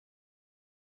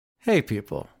Hey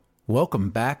people,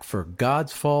 welcome back for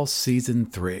God's Fall Season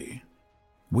 3.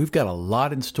 We've got a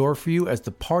lot in store for you as the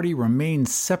party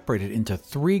remains separated into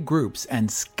 3 groups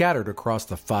and scattered across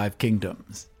the 5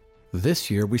 kingdoms. This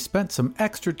year we spent some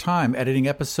extra time editing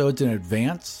episodes in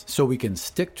advance so we can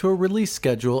stick to a release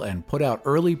schedule and put out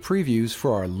early previews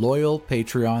for our loyal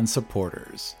Patreon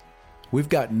supporters. We've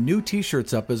got new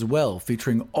t-shirts up as well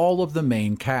featuring all of the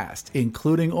main cast,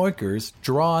 including Oinkers,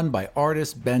 drawn by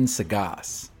artist Ben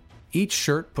Sagas. Each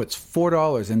shirt puts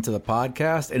 $4 into the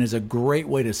podcast and is a great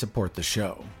way to support the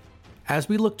show. As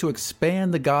we look to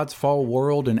expand the God's Fall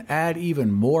world and add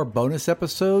even more bonus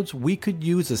episodes, we could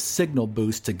use a signal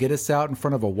boost to get us out in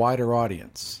front of a wider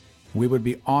audience. We would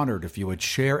be honored if you would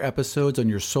share episodes on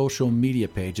your social media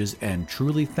pages and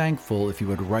truly thankful if you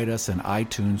would write us an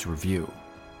iTunes review.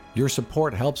 Your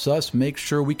support helps us make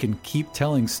sure we can keep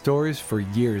telling stories for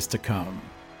years to come.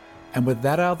 And with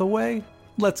that out of the way,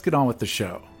 let's get on with the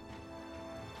show.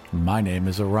 My name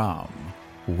is Aram.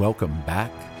 Welcome back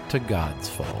to God's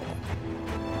Fall.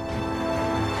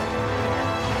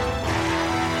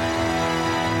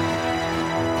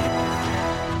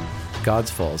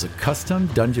 God's Fall is a custom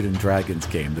Dungeons & Dragons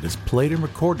game that is played and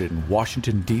recorded in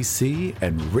Washington, D.C.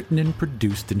 and written and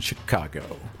produced in Chicago.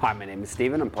 Hi, my name is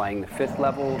Steven. I'm playing the 5th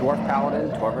level Dwarf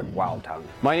Paladin, Torvik Wildtongue.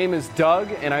 My name is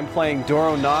Doug, and I'm playing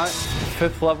Doro Knot,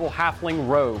 5th level Halfling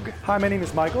Rogue. Hi, my name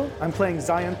is Michael. I'm playing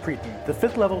Zion Preeton, the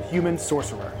 5th level Human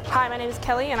Sorcerer. Hi, my name is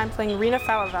Kelly, and I'm playing Rena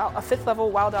Falaval, a 5th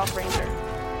level Wild Elf Ranger.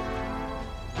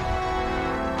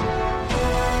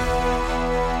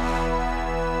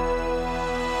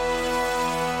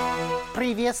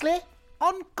 Previously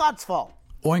on God's Fall.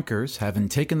 Oinkers, having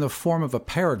taken the form of a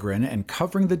peregrine and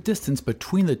covering the distance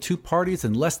between the 2 parties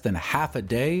in less than half a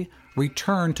day,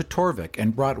 returned to Torvik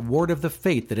and brought word of the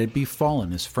fate that had befallen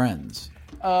his friends.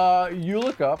 You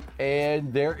look up,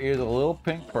 and there is a little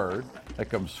pink bird that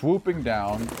comes swooping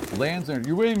down, lands there.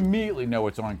 You immediately know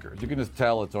it's Oinkers. You can just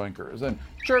tell it's Oinkers. And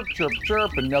chirp, chirp,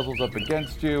 chirp, and nuzzles up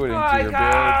against you and into your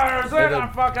beard. Where the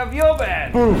fuck have you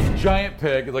been? Boom! Giant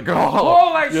pig. It's like, oh!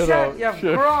 Holy shit, you've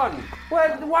grown.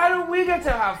 Why don't we get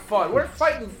to have fun? We're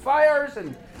fighting fires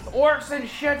and orcs and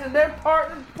shit, and they're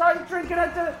probably drinking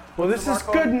at the... Well, this is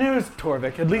good news,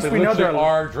 Torvik. At least They we know literally they're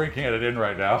are drinking it in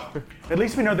right now. At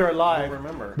least we know they're alive.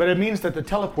 But it means that the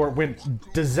teleport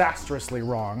went disastrously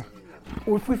wrong.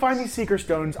 If we find these Seeker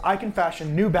Stones, I can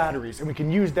fashion new batteries, and we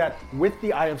can use that with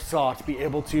the Eye of Saw to be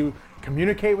able to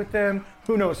communicate with them,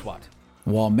 who knows what.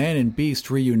 While man and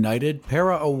beast reunited,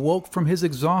 Para awoke from his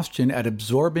exhaustion at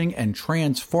absorbing and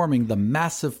transforming the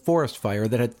massive forest fire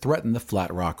that had threatened the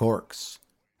Flat Rock Orcs.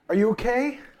 Are you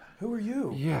okay? Who are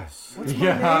you? Yes. What's my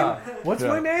name? What's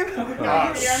my name?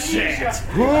 Oh, shit!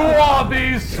 Who are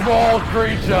these small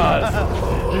creatures?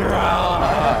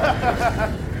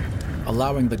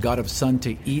 Allowing the God of Sun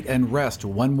to eat and rest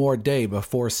one more day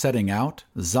before setting out,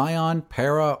 Zion,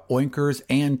 Para, Oinkers,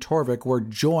 and Torvik were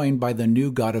joined by the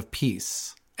new God of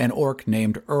Peace, an orc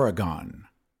named Uragon.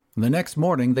 The next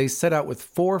morning, they set out with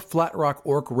 4 Flat Rock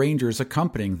Orc Rangers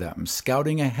accompanying them,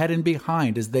 scouting ahead and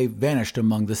behind as they vanished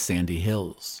among the sandy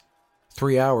hills.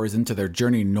 3 hours into their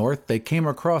journey north, they came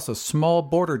across a small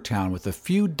border town with a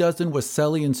few dozen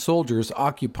Wesselian soldiers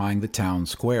occupying the town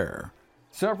square.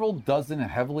 Several dozen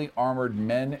heavily armored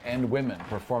men and women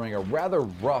performing a rather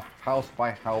rough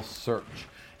house-by-house search,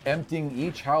 emptying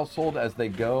each household as they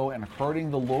go and herding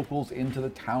the locals into the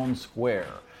town square.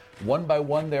 One by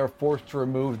one, they are forced to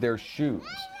remove their shoes.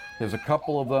 There's a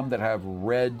couple of them that have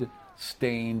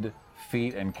red-stained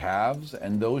feet and calves,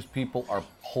 and those people are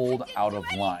pulled out of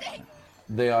line.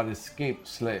 They are escaped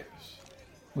slaves.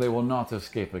 They will not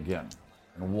escape again.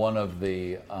 And one of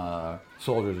the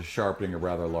soldiers is sharpening a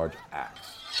rather large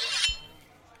axe.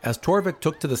 As Torvik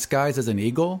took to the skies as an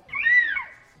eagle,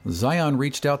 Zion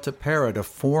reached out to Para to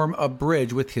form a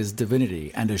bridge with his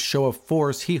divinity and a show of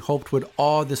force he hoped would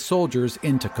awe the soldiers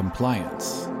into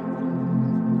compliance.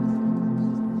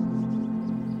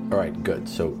 All right, good.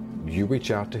 So you reach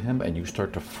out to him and you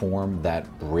start to form that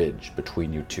bridge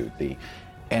between you two. The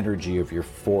energy of your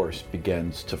force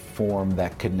begins to form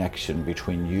that connection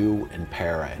between you and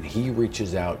Para, and he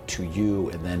reaches out to you,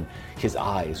 and then his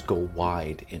eyes go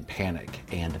wide in panic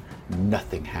and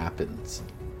nothing happens.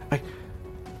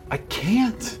 I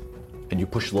can't. And you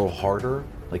push a little harder,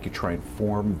 like you try and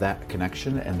form that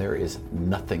connection, and there is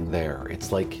nothing there.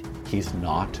 It's like he's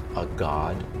not a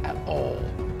god at all.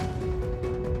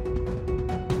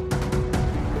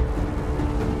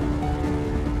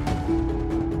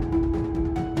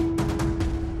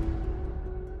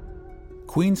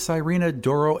 Queen Cyrena,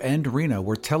 Doro, and Rena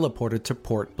were teleported to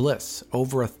Port Bliss,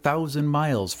 over 1,000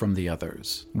 miles from the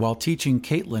others, while teaching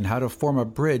Caitlin how to form a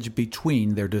bridge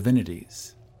between their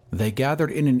divinities. They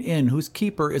gathered in an inn whose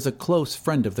keeper is a close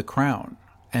friend of the crown,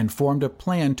 and formed a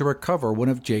plan to recover one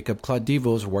of Jacob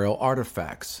Claudivo's royal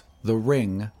artifacts, the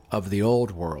Ring of the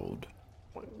Old World.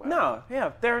 No,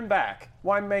 there and back.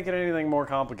 Why make it anything more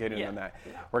complicated than that?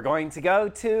 We're going to go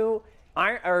to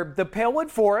the Palewood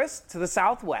Forest to the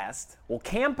southwest. We'll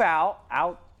camp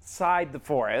outside the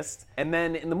forest, and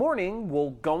then in the morning, we'll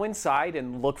go inside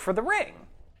and look for the ring.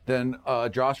 Then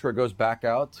Joshua goes back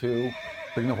out to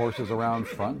bring the horses around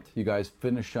front. You guys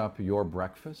finish up your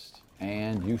breakfast,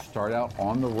 and you start out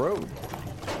on the road.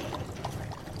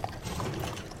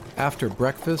 After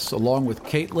breakfast, along with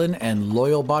Caitlin and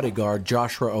loyal bodyguard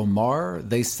Joshua Omar,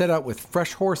 they set out with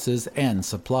fresh horses and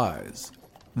supplies.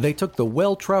 They took the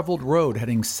well-traveled road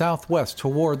heading southwest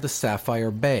toward the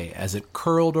Sapphire Bay as it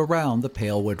curled around the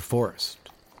Palewood Forest.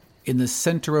 In the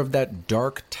center of that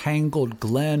dark, tangled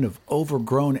glen of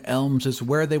overgrown elms is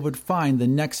where they would find the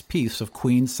next piece of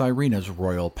Queen Cyrena's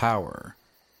royal power.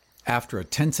 After a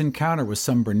tense encounter with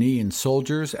some Bernean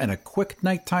soldiers and a quick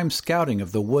nighttime scouting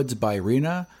of the woods by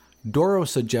Rena, Doro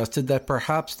suggested that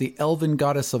perhaps the elven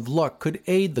goddess of luck could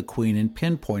aid the queen in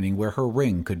pinpointing where her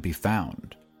ring could be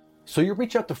found. So you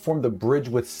reach out to form the bridge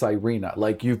with Cyrena,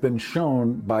 like you've been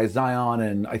shown by Zion,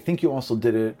 and I think you also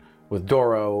did it with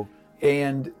Doro,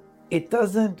 and it's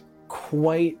not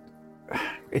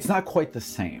quite the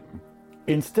same.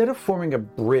 Instead of forming a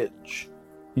bridge,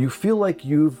 you feel like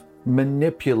you've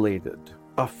manipulated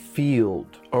a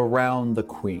field around the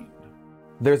queen.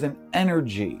 There's an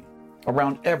energy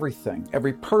around everything,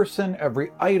 every person,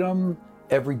 every item,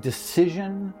 every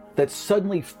decision that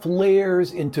suddenly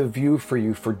flares into view for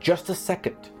you for just a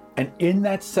second. And in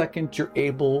that second, you're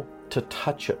able to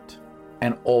touch it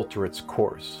and alter its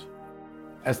course.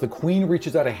 As the queen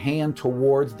reaches out a hand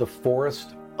towards the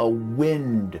forest, a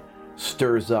wind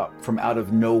stirs up from out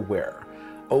of nowhere.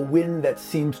 A wind that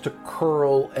seems to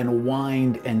curl and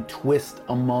wind and twist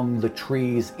among the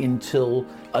trees until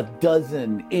a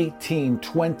dozen, 18,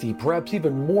 20, perhaps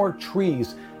even more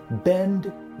trees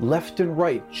bend left and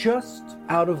right, just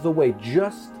out of the way,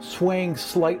 just swaying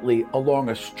slightly along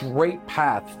a straight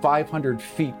path 500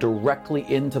 feet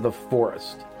directly into the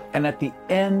forest. And at the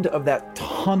end of that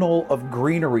tunnel of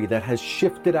greenery that has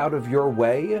shifted out of your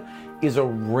way is a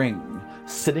ring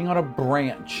sitting on a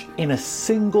branch in a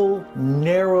single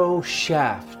narrow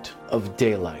shaft of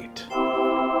daylight.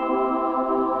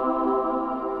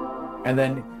 And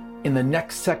then in the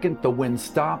next second, the wind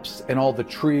stops and all the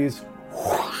trees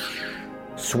whoosh,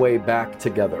 sway back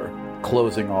together,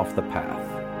 closing off the path.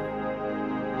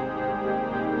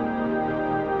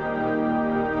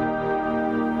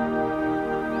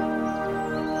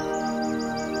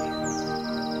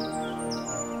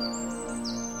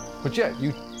 But yeah,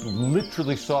 you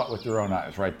literally saw it with your own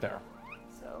eyes right there.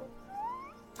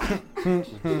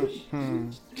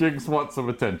 Jigs wants some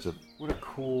attention. What a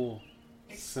cool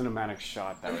cinematic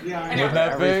shot that would be. Wouldn't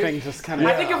that be? Everything just kind of.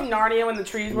 I think of Narnia when the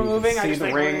trees were moving. I See just the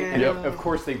like, ring, and of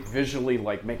course they visually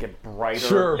make it brighter.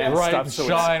 Sure, and bright stuff, and so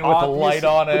shine it's with the obvious, light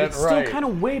on but it, it's still right. kind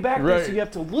of way back there, so you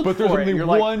have to look but there's for it. only You're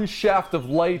like, one shaft of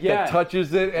light Yeah. that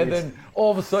touches it, and then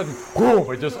all of a sudden, boom!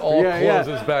 It just all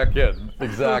closes back in.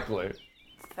 Exactly.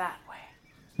 It's that way.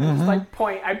 Just like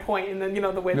I point, and then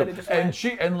the way that it just went.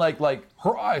 And like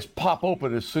her eyes pop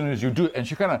open as soon as you do it, and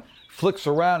she kind of flicks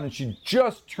around, and she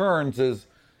just turns as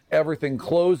everything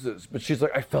closes. But she's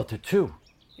like, I felt it too.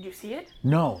 Did you see it?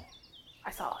 No, I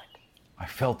saw it. I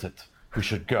felt it. We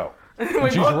should go. We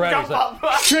And she's both ready. jump It's like,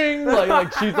 up. ching!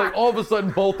 Like she's like, all of a sudden,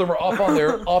 both of them are up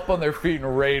on their feet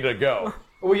and ready to go.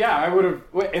 Well, yeah, I would have.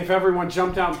 If everyone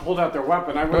jumped out and pulled out their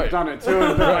weapon, I would have done it too.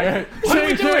 And been like, what are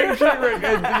we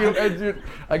doing?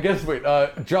 I guess,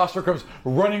 Joshua comes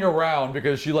running around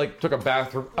because she took a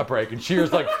bathroom break, and she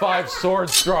has 5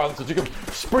 swords drawn, so she comes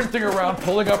sprinting around,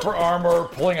 pulling up her armor,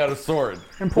 pulling out a sword.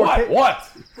 And poor What?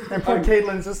 And poor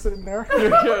Caitlin's just sitting there.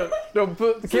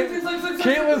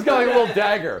 Caitlin's got a little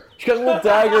dagger. She got a little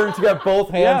dagger, and she got both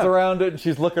hands around it, and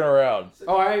she's looking around.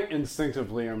 Oh, I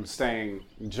instinctively am staying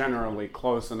generally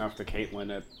close enough to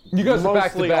Caitlin at You guys are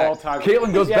back to mostly all back. times.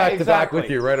 Caitlin goes back to back exactly. with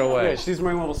you right away. Yeah, she's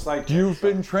my little sidekick. You've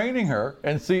been training her,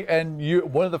 and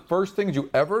one of the first things you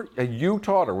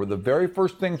taught her, were the very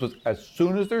first things was, as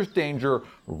soon as there's danger,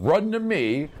 run to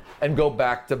me and go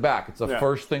back to back. It's the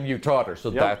first thing you taught her,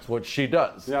 so that's what she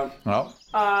does. Yep. No?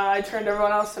 I turn to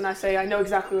everyone else and I say, I know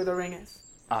exactly where the ring is.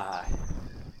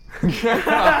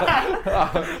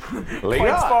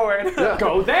 Points forward.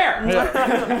 Go there.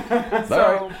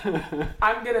 So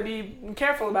I'm gonna be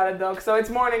careful about it though. So it's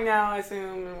morning now, I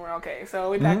assume, and we're okay. So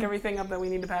we pack everything up that we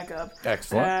need to pack up.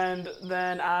 Excellent. And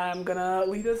then I'm gonna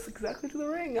lead us exactly to the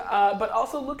ring, but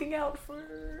also looking out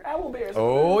for owl bears.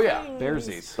 Oh yeah,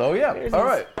 Bearsies. Oh yeah. Bearsies. All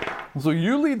right. So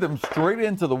you lead them straight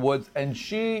into the woods, and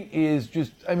she is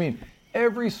just, I mean,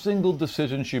 every single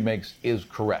decision she makes is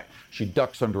correct. She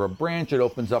ducks under a branch, it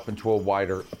opens up into a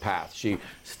wider path. She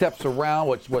steps around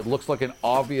what looks like an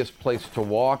obvious place to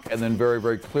walk, and then very,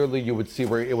 very clearly you would see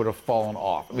where it would have fallen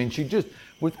off. I mean, she just,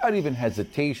 without even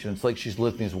hesitation, it's like she's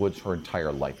lived in these woods her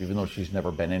entire life, even though she's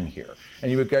never been in here.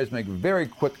 And you guys make very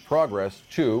quick progress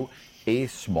to a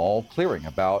small clearing,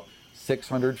 about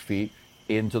 600 feet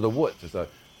into the woods. There's a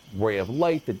ray of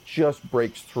light that just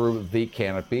breaks through the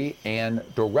canopy, and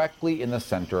directly in the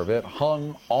center of it,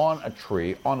 hung on a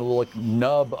tree, on a little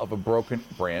nub of a broken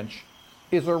branch,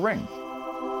 is a ring.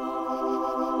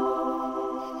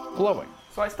 Glowing.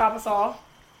 So I stop us all,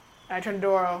 and I turn to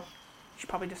Doro. You should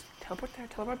probably just teleport there,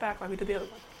 teleport back like we did the other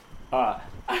one.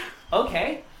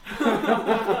 Okay.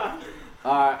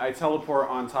 I teleport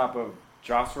on top of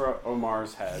Joshua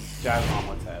Omar's head, Jazz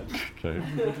Omelet's head.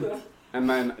 Okay. And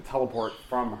then teleport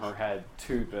from her head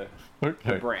to the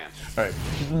branch. All right.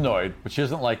 She's annoyed, but she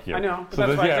doesn't like you. I know, but So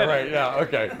that's why I yeah, did it. right. Yeah.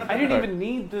 Okay. I didn't All even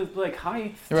need the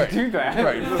height to Right. do that.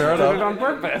 Right, I just fair did enough. it on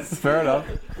purpose. Fair enough.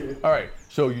 All right.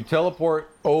 So you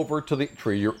teleport over to the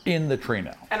tree. You're in the tree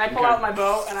now. And I pull out my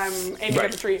bow, and I'm aiming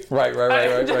at the tree. Right.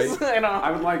 Just, you know. I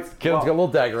would like, Killen's got a little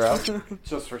dagger out.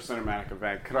 just for cinematic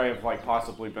event, could I have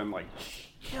possibly been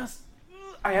just,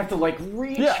 I have to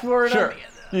reach Yeah, for it. sure.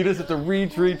 You just have to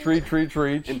reach.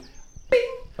 And bing,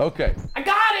 Okay. I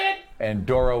got it! And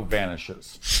Doro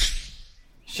vanishes.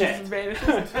 shit.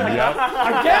 Vanishes. Yep.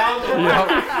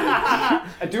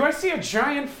 Do I see a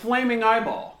giant flaming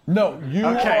eyeball? No, you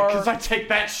Okay, are. because I take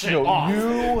that shit No, off.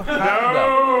 you have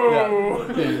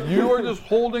no. Yeah. You are just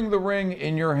holding the ring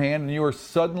in your hand, and you are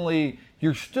suddenly.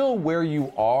 You're still where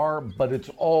you are, but it's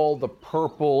all the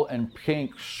purple and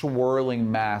pink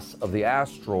swirling mass of the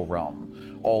astral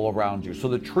realm all around you. So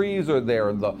the trees are there,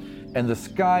 and the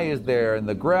sky is there, and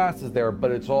the grass is there, but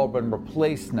it's all been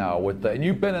replaced now with the. And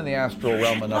you've been in the astral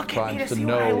realm enough Look at me times to to see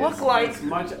know. what I look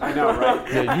like. I know,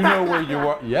 right? Yeah, you know where you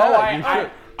are. Yeah, you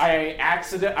should.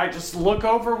 I just look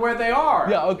over where they are.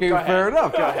 Yeah, okay, Go ahead. fair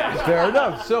enough. Fair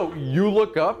enough. So you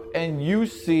look up and you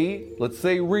see, let's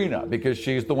say Rena, because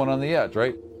she's the one on the edge,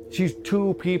 right? She's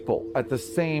two people at the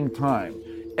same time.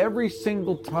 Every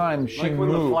single time she Like when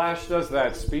moves, the Flash does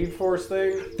that Speed Force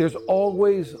thing. there's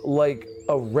always like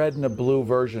a red and a blue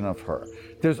version of her.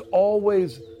 There's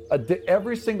always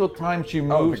every single time she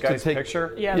moves the guy's to take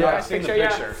picture? Yeah, Yeah. the I've seen the picture, yeah.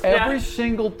 picture. Every Yeah.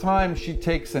 single time she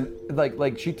takes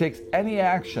she takes any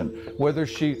action, whether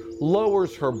she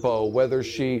lowers her bow, whether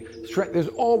she there's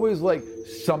always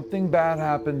something bad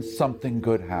happens, something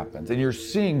good happens, and you're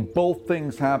seeing both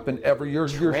things happen. You're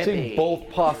seeing both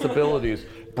possibilities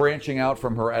branching out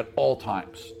from her at all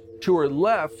times. To her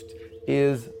left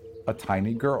is a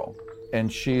tiny girl,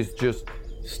 and she's just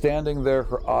standing there.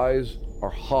 Her eyes are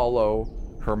hollow,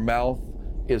 her mouth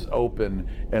is open,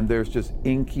 and there's just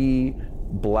inky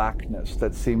blackness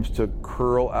that seems to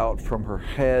curl out from her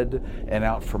head and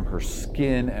out from her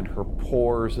skin and her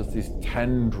pores as these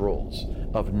tendrils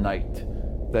of night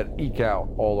that eke out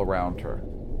all around her.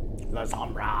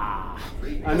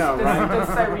 I know, right? Does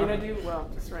Cyrena do? Well,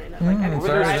 just Cyrena. Like, and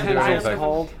Cyrena I- did I- something.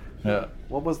 called? Yeah.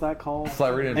 What was that called?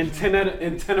 Cyrena.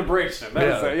 Intenebration.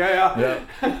 That's it. Yeah.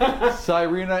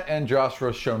 Cyrena and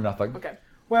Joshua show nothing. Okay.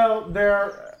 Well,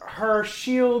 her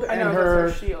shield I and know, her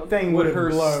that's her shield. thing Would would her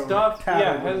glow. stuff?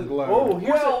 Tattered Yeah. would glow. Oh,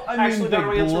 here's Well, I mean, actually they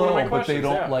that'll answer one of my glow, but they questions.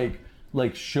 don't yeah.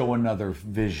 like show another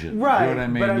vision. Right, You know what I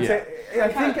mean? but I'm Yeah.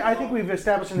 saying, I think we've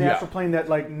established in the Yeah. astral plane that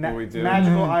We do.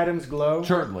 magical items glow.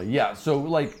 Certainly, yeah. So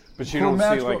But you for don't see,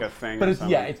 magical- like, a thing But or it's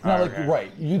yeah, something. it's not Oh, like okay.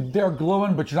 right. They're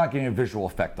glowing, but you're not getting a visual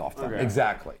effect off them. Okay.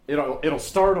 Exactly. It'll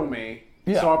startle me.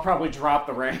 Yeah. So I'll probably drop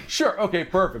the ring. Sure. Okay.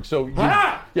 Perfect. So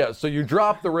Ah! so you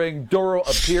drop the ring. Doro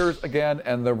appears again,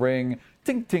 and the ring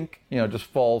tink tink, just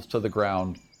falls to the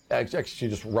ground. Actually,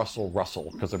 just rustle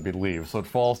because there'd be leaves. So it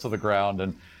falls to the ground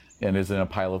and is in a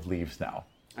pile of leaves now.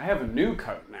 I have a new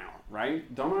coat now,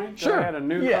 right? Don't I? Sure. I had a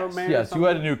new yes, coat made. or Yes, you something?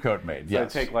 had a new coat made. So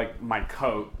Yes. I take my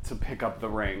coat to pick up the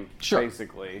ring. Sure.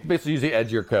 Basically. Basically, use the edge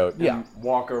of your coat. Yeah. And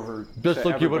walk over. Just to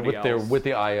like you would everybody else. with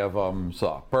the eye of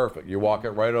Saw. Perfect. You walk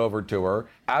it right over to her.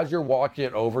 As you're walking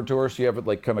it over to her, so you have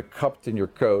it kind of cupped in your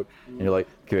coat, and you're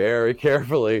very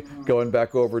carefully going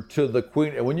back over to the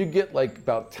queen. And when you get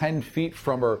about 10 feet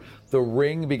from her, the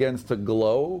ring begins to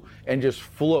glow and just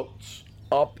floats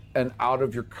up and out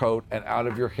of your coat and out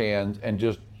of your hand and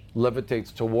just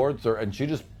levitates towards her, and she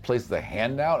just places a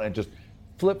hand out and just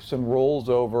flips and rolls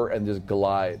over and just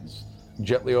glides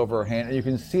gently over her hand, and you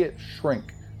can see it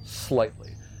shrink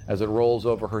slightly as it rolls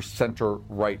over her center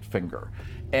right finger.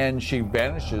 And she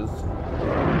vanishes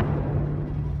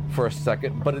for a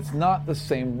second, but it's not the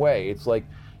same way. It's like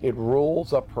it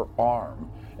rolls up her arm,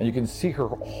 and you can see her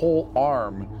whole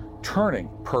arm turning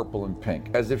purple and pink,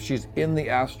 as if she's in the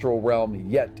astral realm,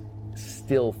 yet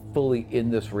still fully in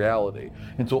this reality.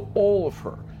 And so all of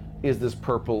her is this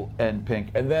purple and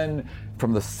pink. And then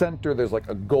from the center, there's like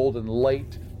a golden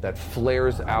light that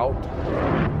flares out,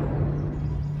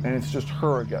 and it's just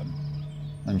her again.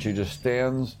 And she just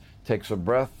stands, takes a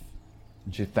breath,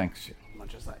 and she thanks you.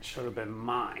 Much as that should have been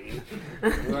mine. I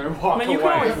mean, you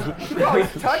can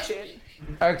always touch it.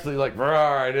 Actually, like,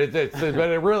 right, but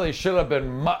it really should have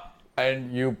been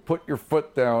and you put your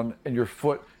foot down, and your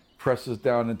foot presses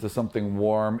down into something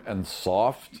warm and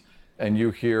soft, and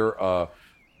you hear a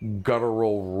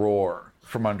guttural roar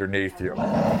from underneath you.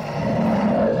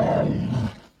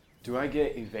 Do I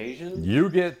get evasion? You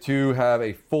get to have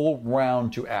a full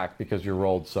round to act because you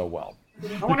rolled so well.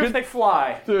 I wonder if they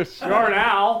fly. Sure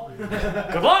now.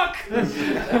 Good luck!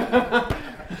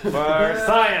 For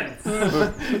science!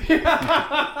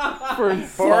 For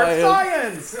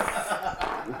science!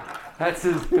 That's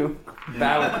his new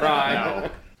battle cry. No.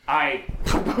 I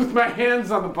put both my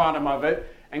hands on the bottom of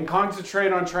it and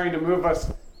concentrate on trying to move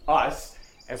us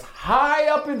as high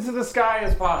up into the sky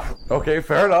as possible. Okay,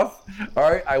 fair enough. All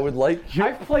right, I would like you...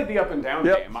 I've played the up and down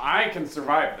game. I can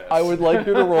survive this. I would like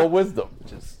you to roll wisdom.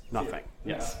 Which is nothing.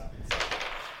 Yes.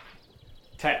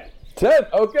 10. 10,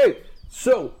 okay.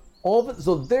 So,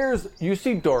 there's, you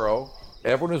see Doro,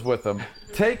 everyone is with him.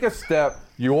 Take a step,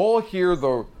 you all hear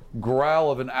the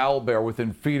growl of an owlbear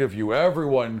within feet of you.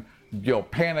 Everyone,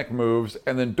 panic moves,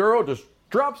 and then Duro just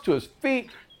drops to his feet,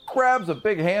 grabs a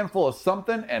big handful of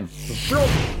something, and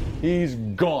he's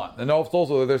gone. And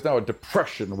also, there's now a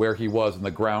depression where he was, and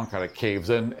the ground kind of caves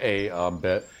in a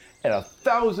bit. And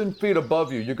 1,000 feet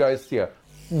above you, you guys see a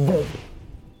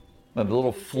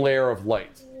little flare of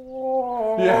light.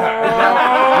 Yeah.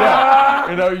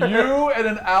 You and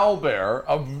an owlbear,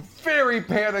 a very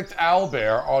panicked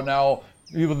owlbear, are now...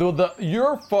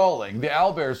 You're falling, the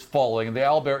owlbear's falling, and the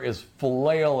owlbear is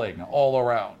flailing all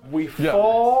around. We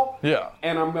fall, yeah,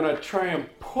 and I'm going to try and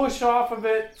push off of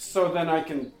it so then I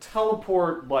can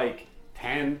teleport like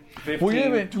 10, 15, well,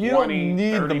 20, you don't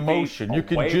need 30 the motion. You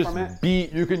can away just from it.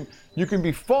 you can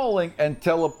be falling and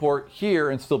teleport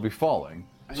here and still be falling.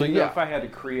 So yeah, if I had to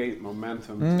create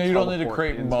momentum. You don't need to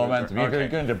create momentum. You're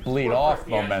going to bleed off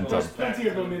momentum. There's plenty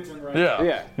of momentum, right?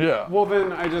 Yeah. Well,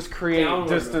 then I just create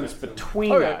distance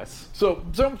between us. So,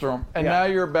 and now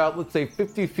you're about, let's say,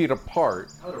 50 feet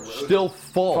apart, still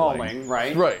falling.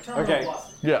 Right? Right. Okay.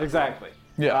 Yeah. Exactly.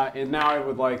 Yeah. And now I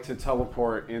would like to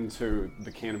teleport into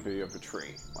the canopy of a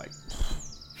tree.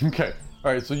 Okay.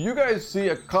 All right. So you guys see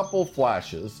a couple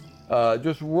flashes.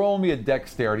 Just roll me a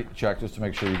dexterity check just to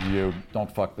make sure you don't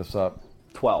fuck this up.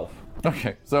 12.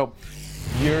 Okay, so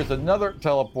here's another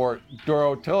teleport.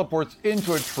 Doro teleports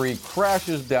into a tree,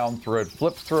 crashes down through it,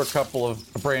 flips through a couple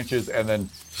of branches, and then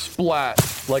splat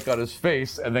like on his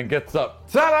face, and then gets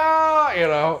up. Ta-da!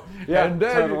 Yeah, and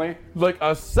then, totally. Like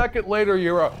a second later,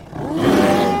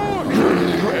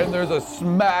 and there's a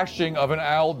smashing of an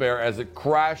owlbear as it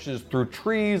crashes through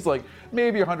trees, like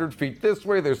maybe 100 feet this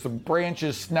way. There's some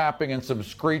branches snapping and some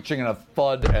screeching and a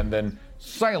thud, and then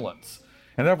silence.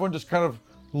 And everyone just kind of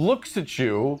looks at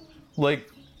you like,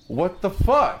 what the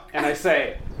fuck? And I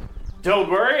say, don't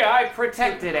worry, I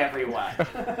protected everyone.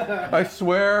 I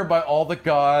swear by all the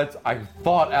gods, I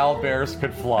thought owlbears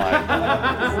could fly.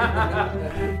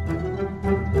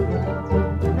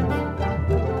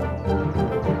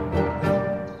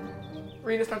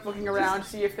 Rita starts looking around to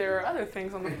see if there are other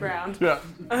things on the ground. Yeah.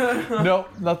 No,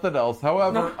 nothing else.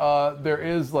 However, there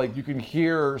is, you can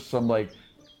hear some,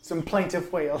 some plaintive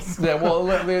wails. Yeah, well,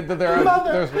 there's...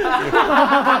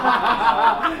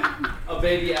 A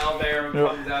baby owlbear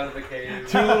comes out of the cave.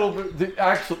 Two little...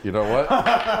 Actually, you know what?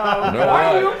 Why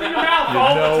are you opening your mouth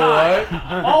all the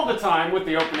time? All the time with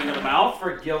the opening of the mouth.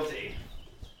 For guilty.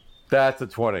 That's a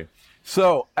 20.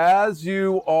 So, as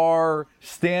you are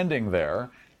standing there,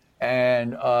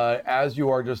 and as you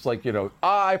are just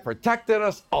I protected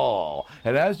us all.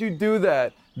 And as you do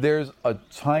that, there's a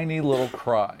tiny little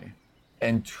cry.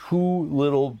 And two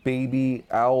little baby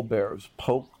owlbears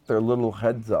poke their little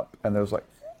heads up. And there's like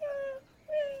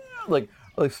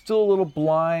still a little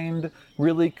blind,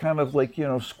 really kind of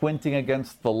squinting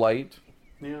against the light.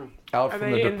 Yeah. Out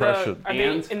from the depression.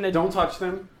 Don't touch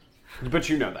them. But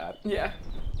you know that. Yeah.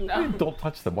 No. Don't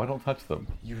touch them. Why don't touch them?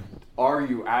 Are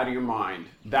you out of your mind?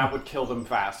 That would kill them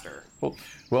faster.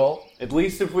 Well, at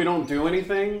least if we don't do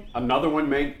anything, another one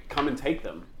may come and take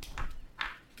them.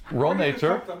 Roll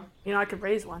nature. You know, I could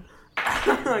raise one.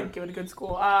 Give it a good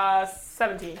school.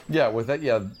 17. Yeah, with that,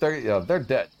 they're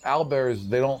dead. Owlbears,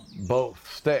 they don't both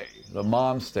stay. The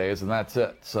mom stays, and that's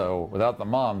it. So without the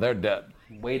mom, they're dead.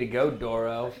 Way to go,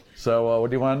 Doro. So what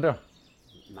do you want to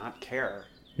do? Not care.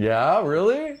 Yeah,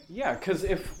 really? Yeah, because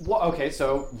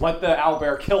so let the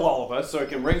owlbear kill all of us so it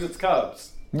can raise its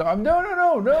cubs. No.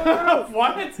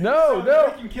 What?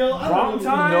 No. Can kill wrong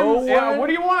time? No one, yeah, what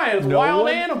do you want? It's a wild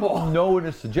animal. No one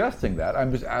is suggesting that.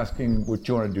 I'm just asking what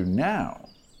you want to do now.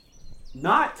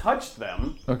 Not touch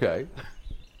them. Okay.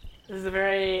 This is a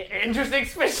very interesting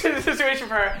situation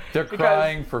for her. They're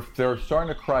starting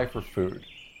to cry for food.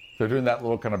 They're doing that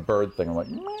little kind of bird thing. I'm like,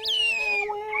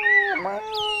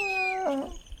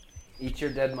 eat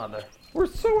your dead mother. We're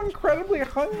so incredibly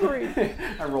hungry.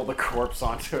 I rolled a corpse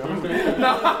onto him.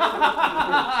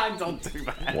 No. Don't do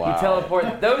that. Wow. You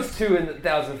teleport those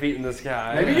 2,000 feet in the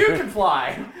sky. Maybe you can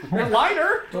fly. You're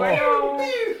lighter. Do I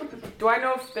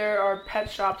know if there are pet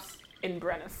shops in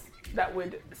Brennus that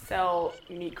would sell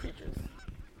meat creatures?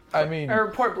 I mean...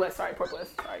 Or Port Bliss, sorry. Port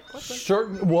Bliss.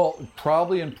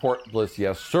 Probably in Port Bliss,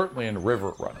 yes. Certainly in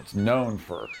River Run. It's known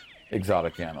for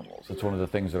exotic animals. It's one of the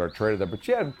things that are traded there. But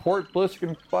yeah, in Port Bliss, you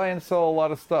can buy and sell a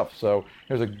lot of stuff. So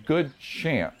there's a good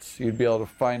chance you'd be able to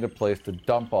find a place to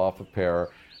dump off a pair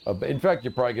of... In fact,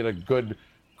 you probably get a good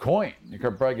coin. You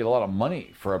could probably get a lot of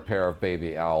money for a pair of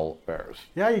baby owl bears.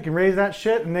 Yeah, you can raise that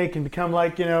shit, and they can become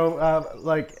like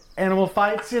animal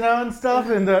fights, and stuff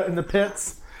in the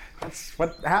pits. That's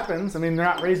what happens. I mean, they're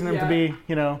not raising them to be,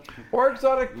 Or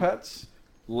exotic pets.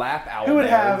 Lap owl Who would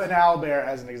bears. have an owl bear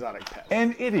as an exotic pet?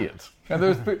 And idiots. And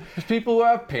there's people who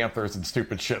have panthers and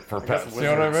stupid shit for pets. You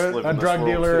know what I mean? A drug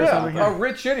dealer or something. A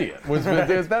rich idiot.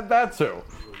 That's who.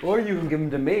 Or you can give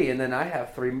them to me, and then I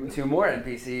have two more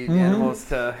NPC animals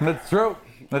to... That's true.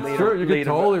 That's true. You could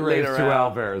totally raise 2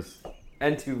 owlbears.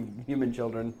 And 2 human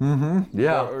children. Mm-hmm.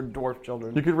 Yeah. Or dwarf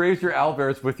children. You could raise your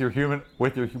owlbears with your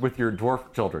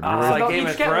dwarf children. It's like Game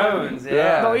of Thrones.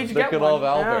 Yeah. They'll each They get could one. all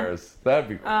have owlbears. That'd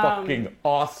be fucking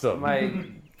awesome. My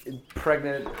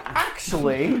pregnant...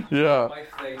 Actually... Yeah.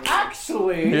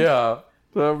 Actually... Yeah.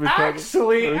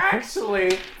 Actually,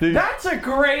 that's a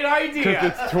great idea. 'Cause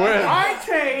it's twins. I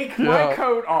take my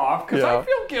coat off because I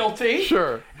feel guilty.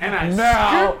 Sure. And I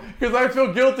now, because I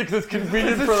feel guilty because it's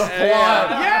convenient for the plot.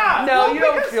 Yeah. No, you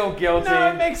don't feel guilty.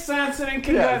 No, it makes sense and it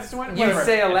convinces You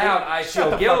say aloud, I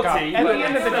feel guilty.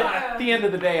 At the end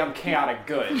of the day, I'm chaotic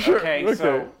good. Sure. Okay,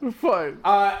 so fine.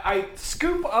 I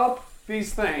scoop up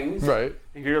these things. Right.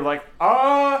 And you're like,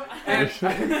 no,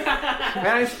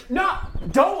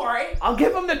 don't worry. I'll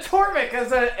give him to Torvik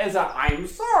as a I'm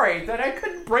sorry that I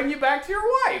couldn't bring you back to your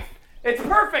wife. It's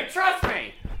perfect, trust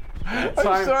me. I'm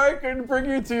sorry I couldn't bring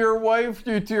you to your wife,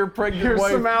 to your pregnant Here's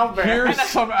wife. some owlbears. Here's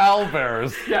some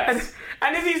owlbears. Yes.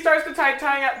 And as he starts to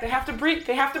tying up, they have to breathe.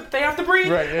 They have to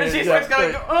breathe. Right, and she yeah, starts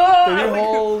going, They're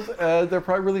holes. They're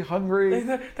probably really hungry.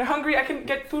 They're hungry. I can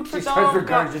get food for She starts dog.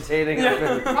 regurgitating.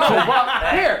 Oh, well,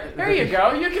 here you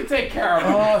go. You can take care of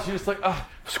him. Oh, she's just like,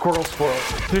 squirrel.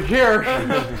 Here.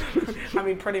 I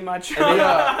mean, pretty much.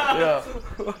 Yeah.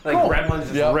 Like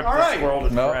Gremlins just ripped the squirrel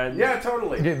to shreds. Yeah,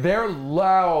 totally. Okay, they're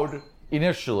loud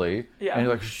initially, Yeah. and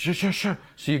you're like, shh.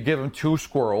 So you give them 2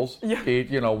 squirrels, each,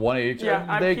 one each, Yeah,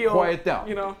 and I they peel, quiet down.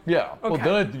 Yeah. Well, Okay.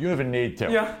 then you don't even need to.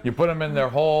 Yeah. You put them in their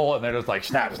hole, and they're just like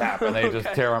snap, and they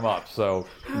just tear them up. So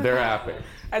they're happy.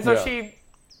 And so Yeah. she,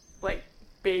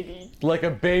 baby. Like a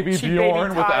baby She Bjorn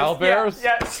baby with ties. owlbears?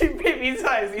 Yeah, she baby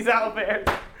ties these owlbears.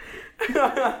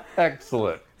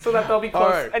 Excellent. So that they'll be close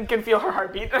All right. and can feel her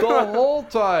heartbeat. The whole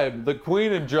time, the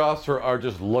Queen and Josser are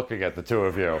just looking at the 2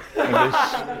 of you. And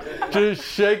they just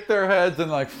shake their heads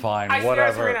and fine, I stare at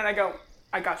whatever. Serena and I go,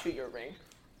 I got you your ring.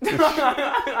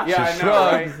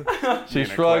 She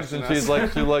shrugs and she's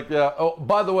like, yeah. Oh,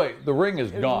 by the way, the ring is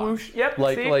gone. Whoosh. Yep,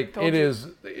 Like see? it Told you. is.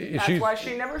 That's why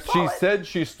she never saw She it. said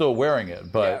she's still wearing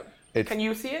it, but it's. Can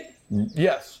you see it?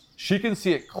 Yes, she can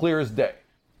see it clear as day.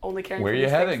 Only carrying Where for you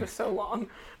these things heading? for so long.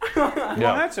 Well,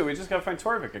 that's it. We just gotta find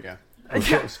Torvik again.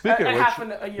 So, speaking It of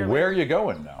happened a which, year where are later. you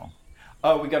going now?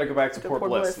 We gotta go back to Port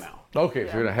Bliss now. Okay,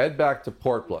 so you're gonna head back to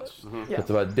Port Bliss. Yeah. It's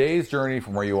about a day's journey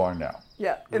from where you are now.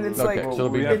 Yeah, and it's Okay, so it'll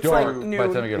be it's dark like by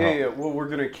the time you get home. Yeah. Well, we're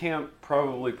gonna camp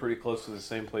probably pretty close to the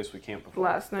same place we camped before.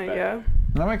 last night, Bet. yeah.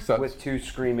 That makes sense. With 2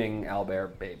 screaming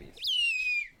owlbear babies.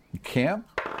 Camp?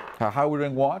 How are we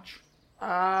doing watch?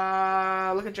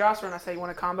 Look at Jocelyn. I say, you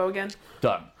want a combo again?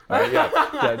 Done.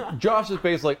 Yeah. Josh is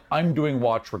basically, I'm doing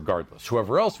watch regardless.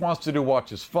 Whoever else wants to do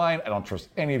watch is fine. I don't trust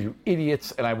any of you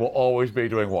idiots, and I will always be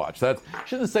doing watch.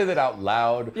 Shouldn't say that out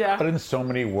loud, but in so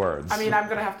many words. I mean, I'm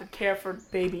gonna have to care for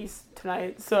babies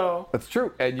tonight, so. That's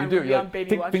true, and you I'm do. gonna be You're on like,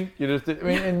 baby tink, watch.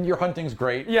 tink. And your hunting's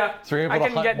great. Yeah. So you're I able to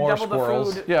can hunt get more double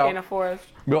squirrels. the food Yeah. in a forest.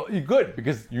 Well, good,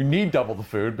 because you need double the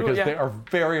food because yeah. they are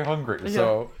very hungry. Yeah.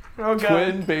 So, Oh, God.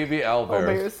 twin baby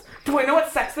owlbears. Do I know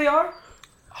what sex they are?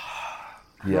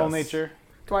 Yes. Roll nature.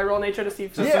 Do I roll nature to see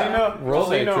if So you know, Roll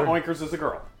nature. Oinkers is a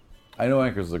girl. I know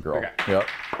Anchor's is a girl. Okay. Yep.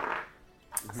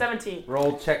 17.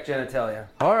 Roll check genitalia.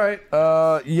 All right.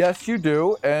 Yes, you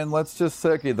do. And let's just say,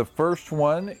 okay, the first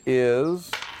one is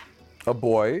a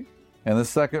boy, and the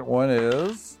second one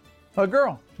is a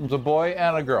girl. It's a boy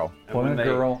and a girl. And One when and they,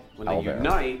 girl. when they owlbear.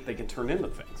 unite, they can turn into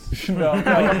things. No,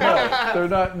 they're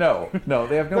not. No,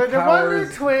 they have no They're powers.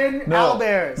 Wonder Twin No,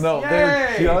 owlbears. No,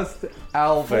 they're Yay! just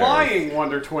owlbears. Flying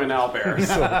Wonder Twin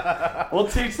owlbears. We'll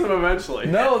teach them eventually.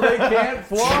 No, they can't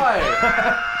fly.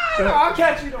 I'll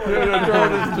catch you.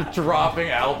 Doro is just dropping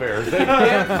owlbears. They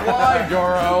can't fly,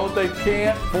 Doro. They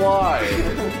can't fly.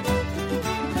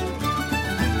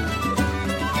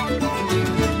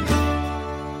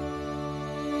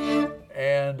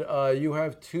 And you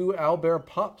have two owlbear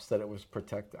pups that it was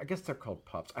protected. I guess they're called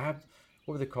pups. What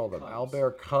would they call them?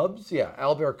 Owlbear cubs? Yeah,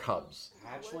 owlbear cubs.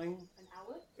 Hatchling?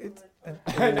 It's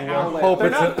An owlet. Hope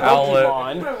it's an owlet.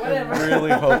 I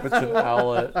really hope it's an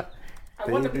owlet.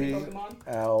 Baby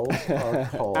owls are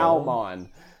called Owlmon.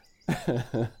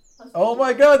 Oh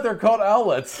my God, they're called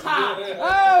owlets.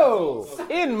 Oh,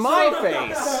 in my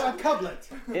face. A cublet.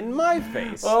 In my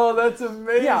face. Oh, that's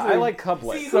amazing. Yeah, I like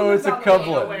cublet. So it's a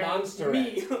cublet.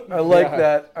 Me. I like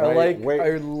that. I Right. like.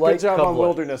 I like Good job on cublet.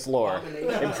 wilderness lore.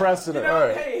 Impressive. All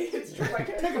right. Hey, it's true. I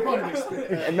can't Take a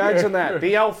bonus. Imagine that.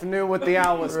 The elf knew what the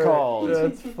owl was called.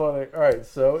 That's funny. All right,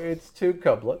 so it's two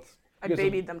cublets. I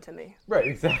babied them to me. Right,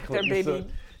 exactly. They're baby So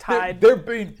tied. They're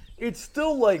being. It's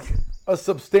still like a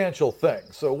substantial thing.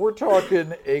 So we're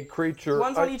talking a creature.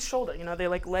 One's on each shoulder. You know, they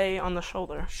like lay on the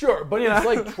shoulder. Sure, but it's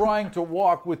like trying to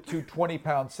walk with two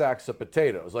 20-pound sacks of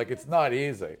potatoes. Like, it's not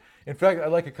easy. In fact, I'd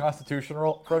like a constitution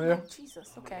roll from you.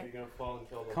 Jesus. Okay.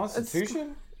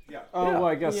 Constitution? Yeah. Oh, well,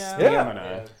 I guess Yeah.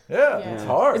 stamina. Yeah, it's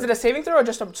hard. Is it a saving throw or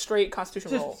just a straight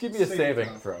Constitution roll? Just give me a saving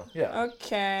throw. Yeah.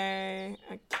 Okay.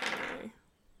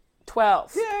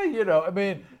 12. Yeah, you know, I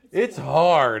mean, it's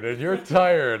hard, and you're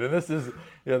tired, and this is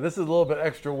a little bit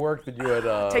extra work than you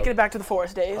had. Taking it back to the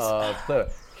forest days.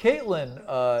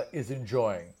 Caitlin is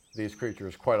enjoying these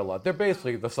creatures quite a lot. They're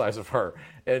basically the size of her,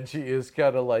 and she is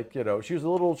kind of like, you know, she was a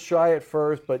little shy at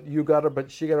first, but she got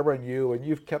to run you, and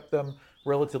you've kept them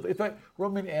relatively. In fact, roll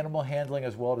me an animal handling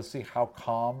as well to see how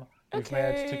calm you've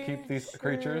managed to keep these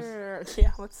creatures.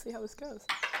 Yeah, let's see how this goes.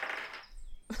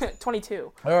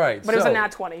 22. All right, But it was a nat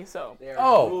 20, so.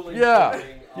 Oh, yeah.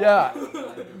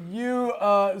 You,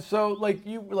 so, like,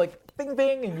 you, like, bing,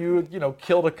 bing, and you know,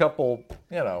 killed a couple,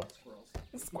 you know,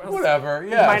 Squirrels. whatever.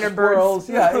 Yeah, Minor squirrels.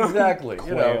 birds. Yeah, exactly.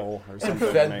 You know, Quail or and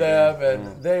something, fed maybe. them,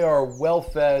 and they are well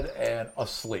fed and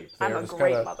asleep. They're I'm a just great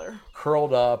kinda mother.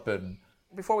 curled up, and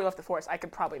Before we left the forest, I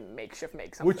could probably make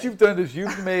something. what you've done is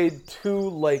you've made two,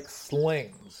 like,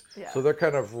 slings. Yeah. So they're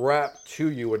kind of wrapped to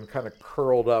you and kind of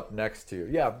curled up next to you.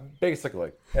 Yeah,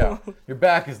 basically. Yeah. Your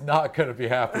back is not going to be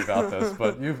happy about this,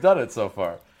 but you've done it so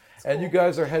far. And you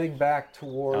guys are heading back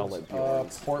towards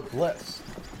Port Bliss.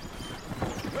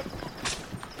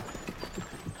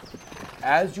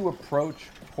 As you approach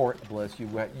Port Bliss, you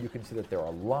can see that there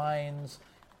are lines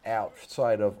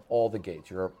outside of all the gates.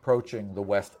 You're approaching the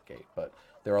west gate, but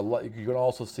there are you can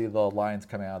also see the lines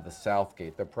coming out of the south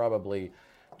gate. They're probably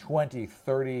 20,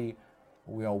 30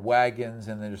 wagons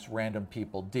and then just random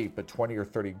people deep, but 20 or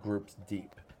 30 groups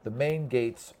deep. The main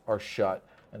gates are shut,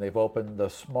 and they've opened the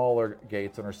smaller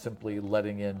gates and are simply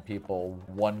letting in people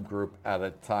one group at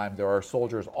a time. There are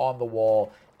soldiers on the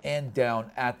wall and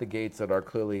down at the gates that are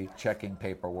clearly checking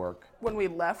paperwork. When we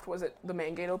left, was it the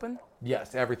main gate open?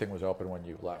 Yes, everything was open when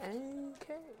you left.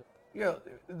 Okay. Yeah,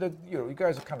 you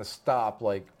guys will kind of stop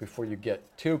like before you get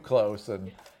too close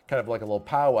and kind of like a little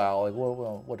powwow. Like,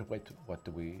 well, what do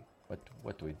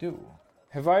we do?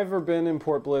 Have I ever been in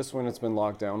Port Bliss when it's been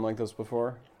locked down like this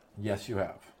before? Yes, you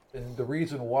have. And the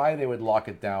reason why they would lock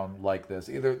it down like this,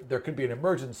 either there could be an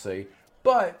emergency,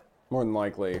 but more than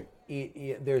likely,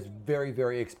 there's very,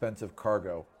 very expensive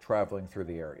cargo traveling through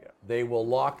the area. They will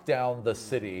lock down the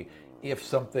city if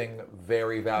something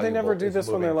very valuable. They never do is this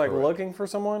when they're moving like through it. looking for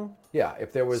someone. Yeah,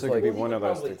 if there was So it like could be one of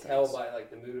those Probably two tell things. by like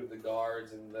the mood of the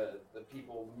guards and the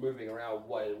people moving around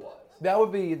what it was. that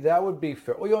would be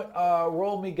fair. Well, you know,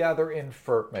 roll me gather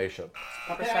information.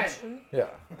 Perception. Yeah.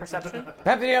 Perception.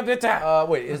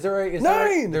 Wait, is there a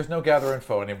 9! There's no gather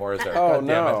info anymore, is there? Oh God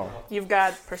damn it. no! You've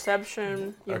got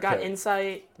perception. You've got Okay.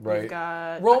 insight. Right. You've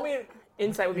got Roll me.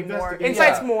 insight would be more. Investigation.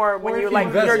 Insight's Yeah. more when you like.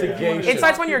 Investigation.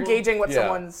 Insight's when you're gauging what Yeah.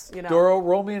 someone's. You know. Doro,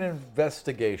 roll me an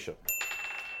investigation.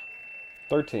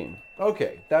 13.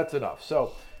 Okay, that's enough.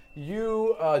 So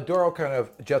you, Doro kind of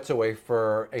jets away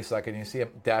for a second. You see him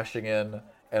dashing in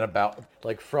and about,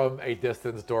 like from a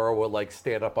distance. Doro will like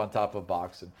stand up on top of a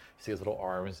box and you see his little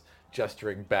arms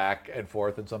gesturing back and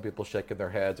forth, and some people shaking their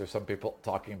heads or some people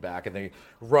talking back, and then he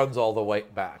runs all the way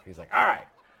back. He's like, all right.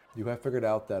 You have figured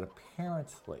out that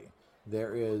apparently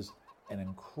there is an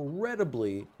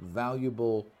incredibly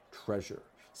valuable treasure,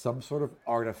 some sort of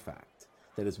artifact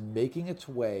that is making its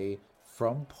way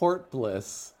from Port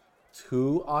Bliss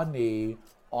to Ani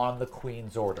on the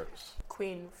Queen's orders.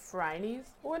 Queen Phryne's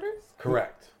orders.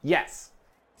 Correct. Yes.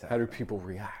 How do people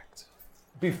react?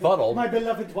 Befuddled. My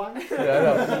beloved wife.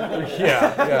 Yeah.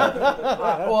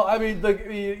 Well, I mean,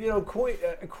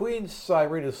 Queen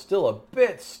Cyrene is still a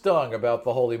bit stung about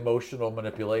the whole emotional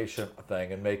manipulation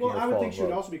thing and making Well, her I would fall think in she would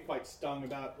love. also be quite stung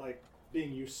about like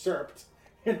being usurped.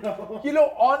 You know. You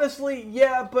know, honestly,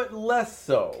 yeah, but less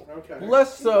so. Okay.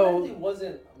 Less She so. really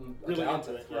wasn't Really about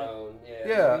into the it, throne.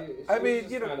 Yeah, She I was mean,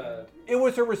 just you know, kinda- it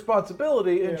was her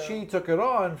responsibility, and Yeah. she took it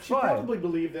on. She Fine. probably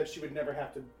believed that she would never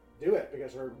have to do it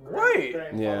because her Right.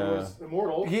 grandfather Yeah. was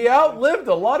immortal. He outlived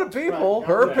a lot of people, Right.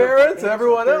 her Yeah. parents, Yeah.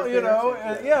 everyone Her else, you know,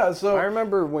 parents, and yeah. So I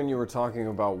remember when you were talking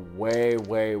about way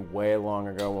long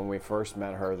ago when we first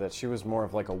met her that she was more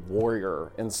of like a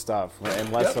warrior and stuff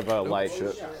and less Yep. of a like.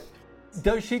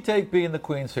 does she take being the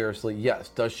queen seriously? Yes.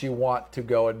 Does she want to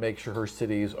go and make sure her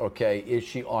city is okay? Is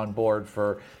she on board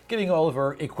for getting all of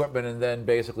her equipment and then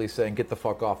basically saying, get the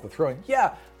fuck off the throne?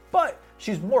 Yeah, but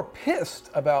she's more pissed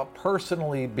about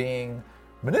personally being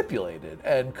manipulated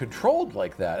and controlled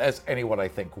like that, as anyone I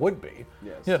think would be.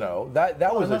 Yes. You know, that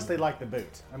was Unless they like the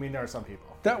boot. I mean, there are some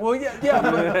people. but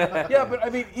I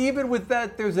mean, even with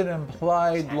that, there's an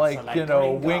implied,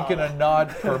 wink and a nod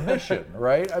permission,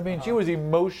 right? I mean, she was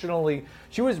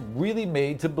she was really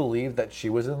made to believe that she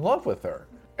was in love with her,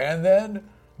 and then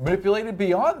manipulated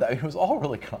beyond that. It was all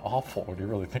really kind of awful when you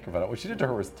really think about it. What she did to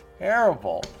her was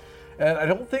terrible, and I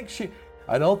don't think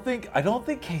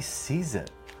Kay sees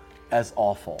it as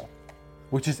awful,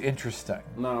 which is interesting.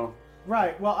 No.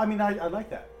 Right. Well, I mean, I like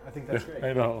that. I think that's great.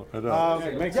 I know.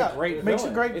 It makes a great makes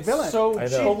villain. a great It's villain. so I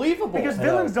know. believable. Because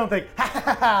villains don't think, ha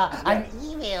ha ha, I'm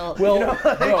evil. Well, no,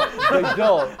 they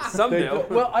don't. Some They do. don't.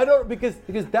 Well, I don't because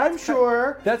that's I'm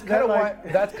sure. that's kind of why.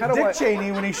 That's kind of Dick why.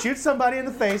 Cheney, when he shoots somebody in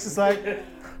the face, it's like,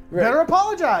 better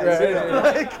apologize.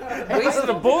 Wasted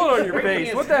a bullet on your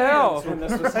face. What the hell? When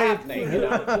this was happening, you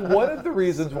know? One of the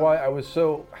reasons why I was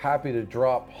so happy to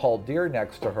drop Haldir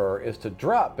next to her is to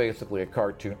drop basically a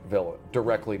cartoon villain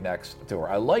directly next to her.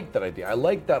 I like that idea. I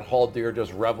like that Haldir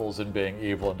just revels in being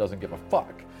evil and doesn't give a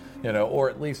fuck, you know, or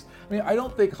at least, I mean, I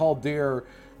don't think Haldir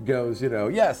goes, you know,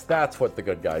 yes, that's what the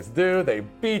good guys do. They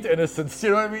beat innocents.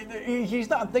 You know what I mean? He's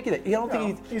not thinking it. I don't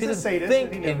think he he's a doesn't sadist,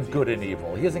 think and he in knows good and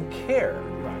evil. He doesn't care.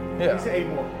 Yeah. He's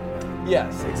amoral.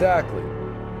 Yes, exactly.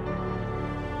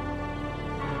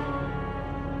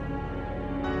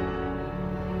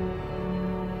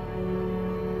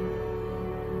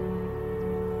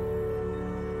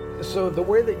 So the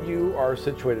way that you are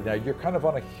situated now, you're kind of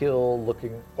on a hill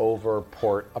looking over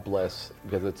Port Bliss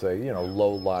because it's a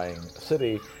low-lying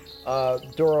city.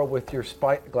 Dora, with your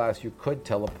spyglass, you could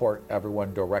teleport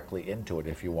everyone directly into it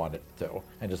if you wanted to,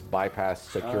 and just bypass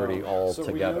security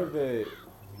altogether.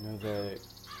 We know that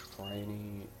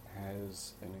Phryne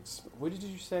has what did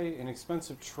you say? An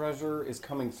expensive treasure is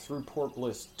coming through Port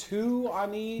Bliss to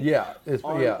Ani? Yeah,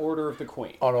 on order of the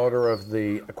Queen. On order of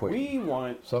the Queen. We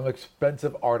want some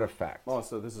expensive artifact. Oh,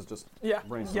 so this is just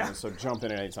brainstorming. Yeah. So jump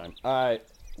in at any time.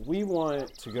 We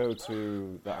want to go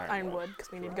to the Ironwood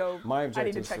because we need to go. My I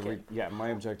need objective to check it. my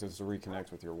objective is to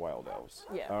reconnect with your wild elves.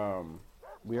 Yeah.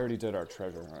 We already did our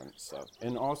treasure hunt stuff,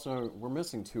 and also we're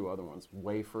missing 2 other ones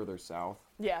way further south.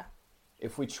 Yeah.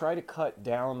 If we try to cut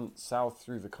down south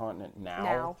through the continent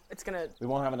Now it's gonna. we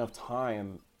won't have enough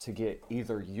time to get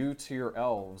either you to your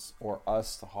elves or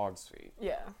us to Hogsfeet.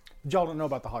 Yeah. Y'all don't know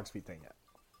about the Hog's Feet thing yet.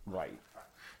 Right.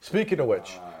 Speaking of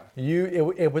which,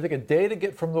 it would take a day to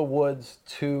get from the woods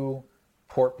to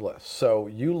Port Bliss. So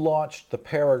you launched the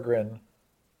Peregrine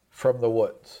from the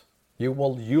woods. You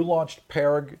launched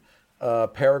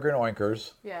Peregrine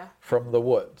Oinkers Yeah. from the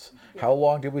woods. How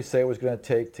long did we say it was going to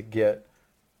take to get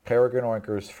Peregrine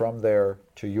Oinkers from there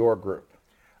to your group?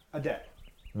 A day.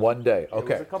 1 day.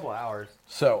 Okay. It was a couple hours.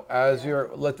 So as you're,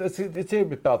 let's say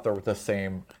about the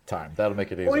same time. That'll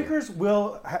make it easier. Oinkers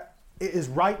is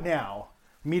right now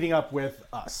meeting up with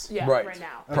us. Yeah, Right. right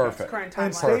now. Perfect. Current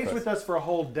And timeline. stays Perfect. with us for a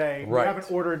whole day. Right. We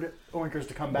haven't ordered Oinkers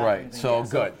to come back. or Right. anything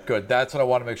So yet. good. That's what I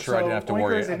want to make sure I didn't have to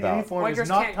worry Oinkers in about. any form Oinkers is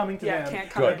not can't- coming to yeah, them can't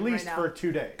come at in least right for now.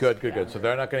 2 days. Good. So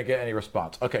they're not going to get any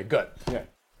response. Okay, good. Yeah.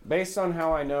 Based on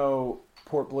how I know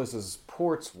Port Bliss's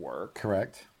ports work,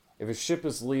 Correct. if a ship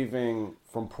is leaving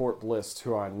from Port Bliss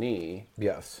to Ani,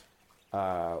 Yes.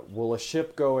 will a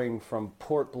ship going from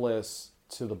Port Bliss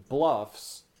to the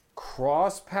Bluffs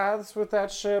cross paths with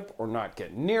that ship or not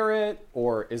get near it?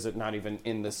 Or is it not even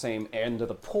in the same end of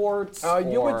the ports?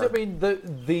 You would. or- I mean,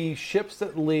 the ships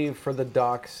that leave for the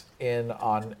docks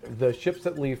the ships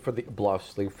that leave for the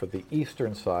Bluffs, leave for the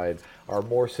eastern side, are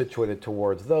more situated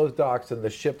towards those docks, and the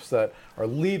ships that are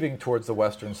leaving towards the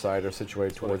western side are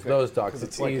situated towards those docks. 'cause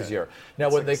It's it's like easier. Now,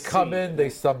 it's when like they come sea. in, they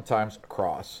sometimes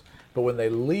cross, but when they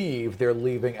leave, they're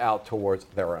leaving out towards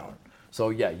their own. So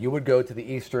yeah, you would go to the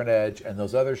eastern edge, and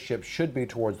those other ships should be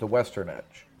towards the western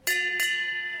edge.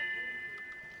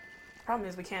 Problem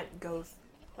is we can't go.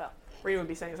 Well, Rita would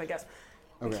be saying this, I guess.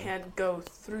 We Okay. can't go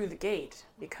through the gate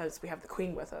because we have the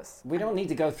queen with us. We don't need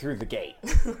to go through the gate.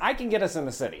 I can get us in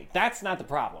the city. That's not the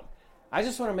problem. I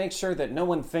just want to make sure that no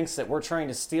one thinks that we're trying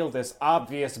to steal this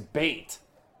obvious bait.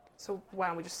 So why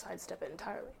don't we just sidestep it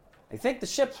entirely? I think the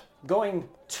ship going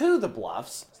to the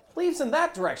Bluffs leaves in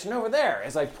that direction over there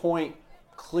as I point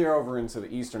clear over into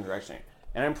the eastern direction.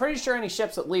 And I'm pretty sure any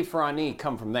ships that leave for Ani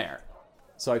come from there.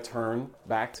 So I turn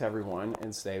back to everyone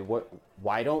and say,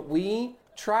 why don't we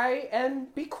try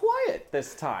and be quiet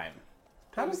this time?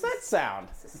 How does that sound?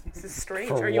 This is strange.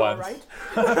 For Are you all once.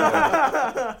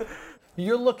 right?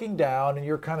 You're looking down and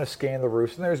you're kind of scanning the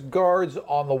roofs, and there's guards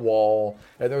on the wall,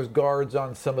 and there's guards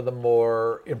on some of the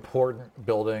more important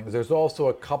buildings. There's also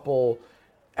a couple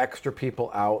extra people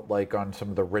out, like on some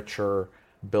of the richer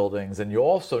buildings. And you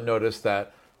also notice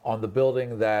that on the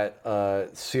building that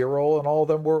Cyril and all of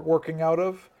them were working out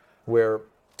of, where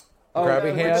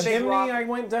Grabby the Hand. chimney I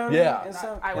went down Yeah. and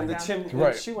stuff. I went and the down. chimney,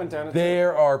 Right. she went down it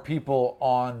There are people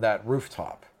on that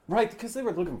rooftop. too. Right, because they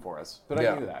were looking for us, but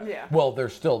I knew that. Yeah. Well, they're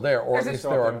still there, or Is at it- least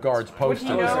there are guards Would posted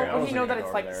he there. know? I Would he know wasn't that gonna it's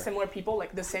go like over there. similar people,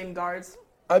 like the same guards?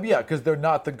 Yeah, because they're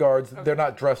not the guards. They're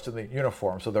not dressed in the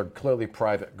uniform, so they're clearly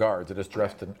private guards. They're just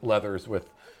dressed in leathers with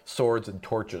swords and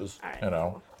torches. Alright, You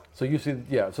know. So you see,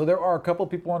 yeah. So there are a couple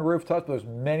people on rooftops, but there's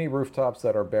many rooftops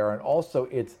that are barren. Also,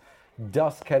 it's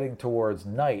dusk heading towards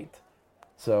night,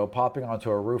 so popping onto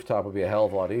a rooftop would be a hell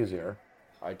of a lot easier.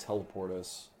 I teleport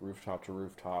us rooftop to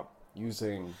rooftop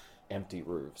using empty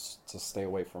roofs to stay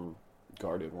away from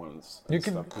guarded ones. and You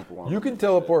can stuff people want you to can do.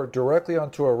 teleport directly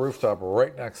onto a rooftop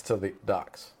right next to the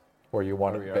docks where you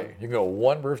want to yeah. be. You can go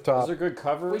one rooftop. Is there good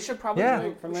cover? We should probably Yeah. do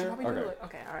it From we should there? probably do Okay. it.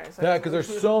 Okay, all right. So Yeah, because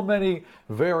there's so many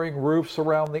varying roofs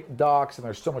around the docks, and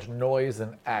there's so much noise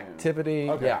and activity.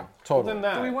 Okay. Yeah, Well, totally. then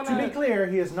that. Do we want To be clear,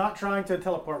 he is not trying to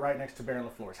teleport right next to Baron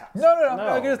LaFleur's house. No. No.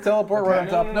 I can just teleport right on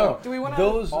top. No. Do we wanna-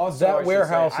 Those Also, I that should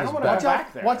warehouse say, I is don't wanna back. go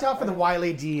back there. Watch out for the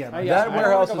wily DM. yeah. I That don't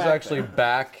warehouse wanna is go back actually there.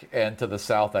 back and to the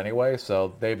south anyway,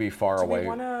 so they'd be far Do away. we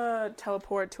want to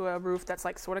teleport to a roof that's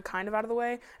like sort of kind of out of the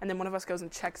way, and then one of us goes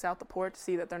and checks out the port to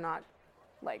see that they're not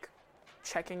like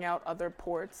checking out other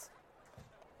ports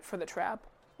for the trap?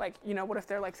 Like, you know, what if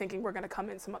they're like thinking we're going to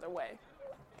come in some other way?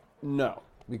 No,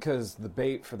 because the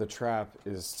bait for the trap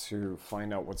is to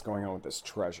find out what's going on with this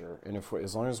treasure, and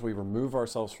as long as we remove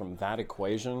ourselves from that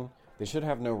equation, they should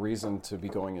have no reason to be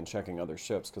going and checking other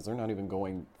ships because they're not even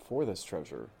going for this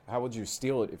treasure. How would you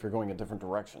steal it if you're going a different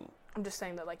direction? I'm just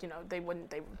saying that, like, you know, they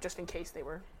just in case they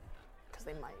were, because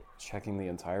they might. Checking the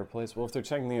entire place? Well, if they're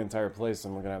checking the entire place,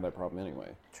 then we're gonna have that problem anyway.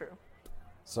 True.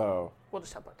 So, We'll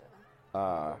just teleport to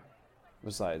them.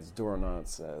 besides, Doronot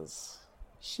says,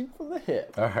 shoot from the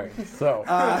hip. All right, so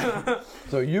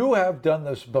so you have done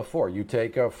this before. You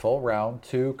take a full round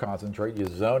to concentrate. You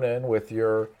zone in with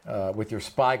your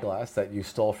spyglass that you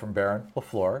stole from Baron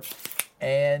LaFleur,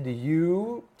 and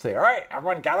you say, "All right,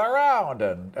 everyone, gather around,"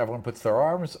 and everyone puts their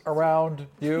arms around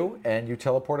you, and you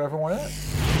teleport everyone in.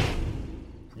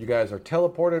 You guys are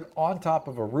teleported on top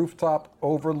of a rooftop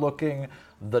overlooking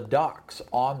the docks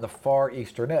on the far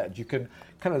eastern edge. You can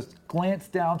kind of glance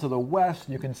down to the west,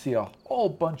 and you can see a whole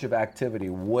bunch of activity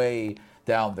way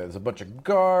down there. There's a bunch of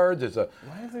guards.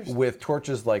 With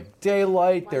torches like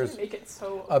daylight. There's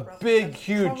a big,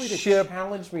 huge ship.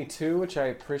 Challenge me too, which I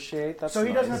appreciate. That's so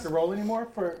he doesn't have to roll anymore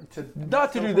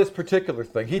not to do this particular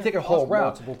thing. He'd take a whole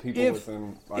round. Multiple people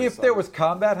If there was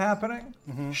combat happening,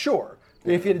 sure.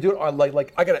 If you had to do it on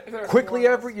like I gotta quickly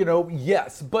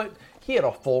yes, but. He had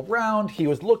a full round. He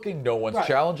was looking. No one's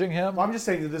challenging him. Well, I'm just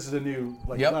saying that this is a new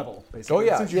level, basically. Oh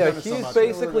yeah, he's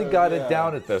basically got it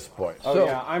down at this point. Oh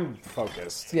yeah, I'm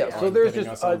focused. Yeah, so there's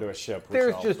just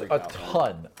a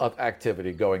ton of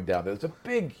activity going down there. There's a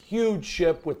big, huge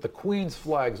ship with the Queen's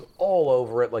flags all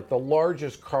over it, like the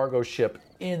largest cargo ship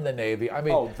in the Navy. I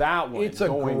mean, that one. It's a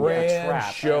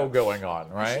grand show going on,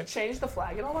 right? Did she change the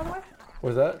flag at all, by the way?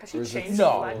 Was that?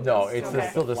 No, it's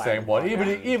still the same one. Even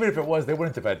if it was, they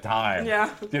wouldn't have had time.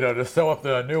 Yeah. To sew up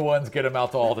the new ones, get them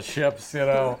out to all the ships.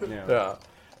 Yeah.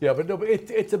 But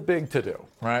it's a big to do,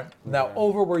 right? Now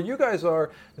over where you guys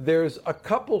are, there's a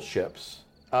couple ships.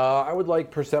 I would like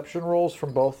perception rolls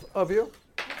from both of you.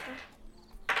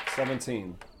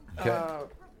 17. Okay.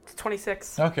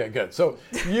 26. Okay, good. So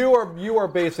you are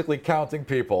basically counting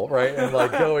people, right, and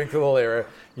like going through the whole area.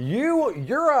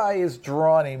 Your eye is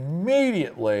drawn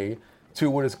immediately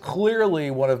to what is clearly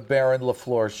one of Baron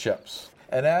LaFleur's ships,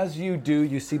 and as you do,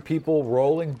 you see people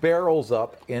rolling barrels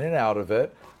up in and out of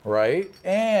it, right?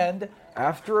 And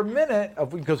after a minute,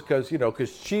 because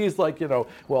she's like,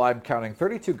 well, I'm counting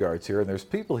 32 guards here, and there's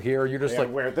people here, and you're just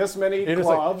like, wear this many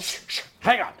gloves.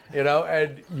 Hang on,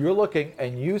 and you're looking,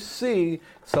 and you see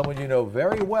someone you know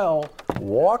very well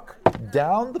walk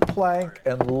down the plank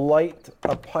and light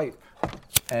a pipe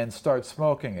and start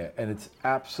smoking it, and it's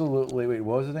absolutely,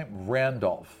 what was his name?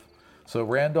 Randolph. So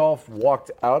Randolph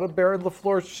walked out of Baron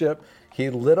LaFleur's ship, he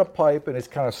lit a pipe, and is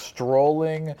kind of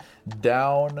strolling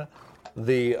down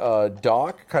the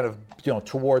dock, kind of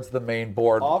towards the main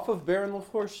board. Off of Baron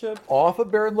LaFleur's ship? Off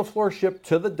of Baron LaFleur's ship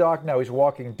to the dock. Now he's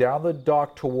walking down the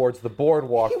dock towards the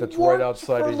boardwalk that's right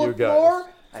outside of you guys.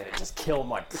 I just killed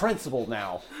my principal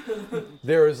now.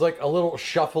 There is like a little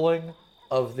shuffling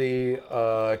of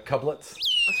the cublets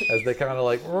as they kind of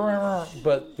like,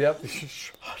 but yep.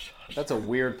 That's a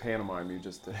weird pantomime you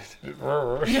just did. And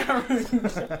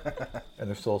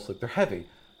they're still asleep. They're heavy,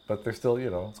 but they're still,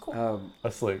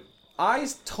 asleep. I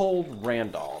told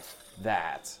Randolph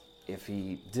that if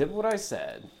he did what I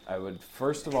said, I would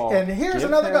first of all. And here's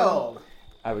another gold.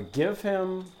 I would give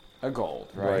him a gold,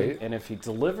 right? And if he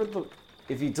delivered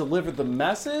the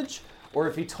message, or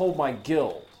if he told my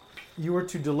guild, you were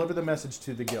to deliver the message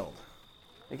to the guild.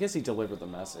 I guess he delivered the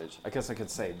message. I guess I could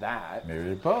say that. Maybe he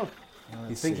did both.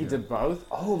 You think he did both?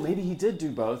 Oh, maybe he did do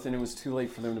both, and it was too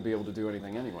late for them to be able to do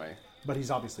anything anyway. But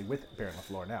he's obviously with Baron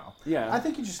LaFleur now. Yeah. I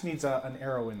think he just needs an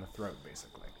arrow in the throat,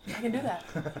 basically. I can do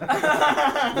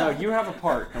that. No, you have a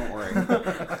part. Don't worry.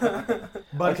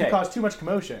 But if you cause too much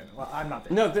commotion, well, I'm not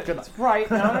there. No, that's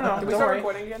right. No. Did we start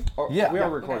recording again? We are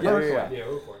recording. Yeah,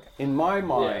 we're recording. In my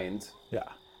mind,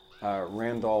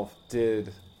 Randolph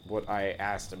did what I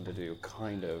asked him to do,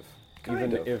 kind of.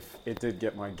 Even if it did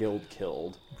get my guild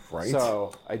killed. Right.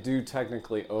 So I do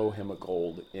technically owe him a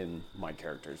gold in my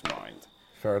character's mind.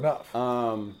 Fair enough.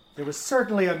 There was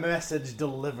certainly a message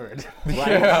delivered. Right?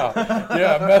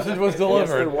 Yeah, a message was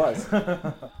delivered. Yes, there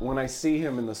was. When I see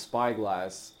him in the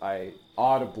spyglass, I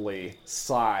audibly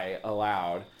sigh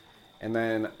aloud, and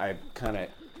then I kind of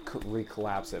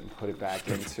recollapse it and put it back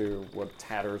into what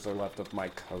tatters are left of my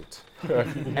coat.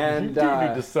 And you do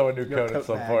need to sew a new coat at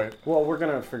some point. Well, we're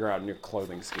going to figure out a new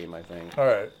clothing scheme, I think. All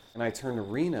right. And I turn to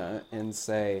Rena and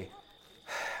say,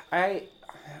 I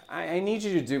need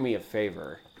you to do me a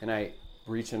favor. And I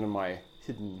reach into my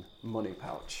hidden money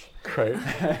pouch. Right.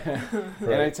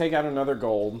 And I take out another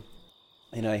gold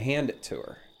and I hand it to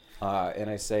her. And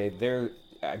I say,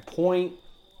 I point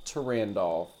to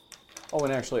Randolph. Oh,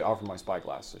 and actually offer my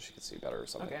spyglass so she can see better or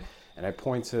something. Okay. And I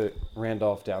point to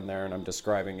Randolph down there and I'm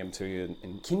describing him to you.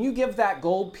 And can you give that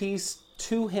gold piece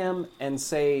to him and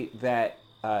say that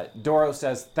Doro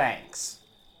says thanks?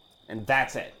 And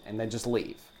that's it. And then just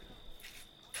leave.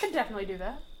 I can definitely do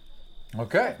that.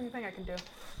 Okay. Anything I can do.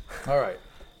 All right.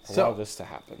 allow this to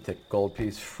happen. Take a gold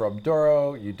piece from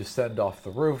Doro. You descend off the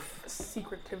roof.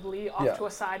 Secretively off to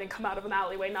a side and come out of an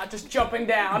alleyway, not just jumping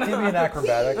down. Give me an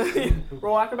acrobatics.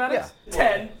 Roll acrobatics? Yeah.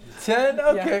 10. 10?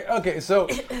 Okay, Yeah. okay. So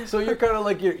you're kind of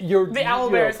like you're The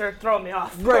owlbears are throwing me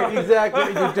off. Right,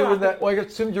 exactly. You're doing that. Well, I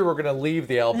assumed you were going to leave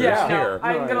the owlbears here. No,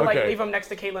 I'm gonna leave them next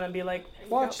to Caitlin and be like,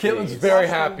 watch. Caitlin's very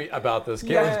happy about this.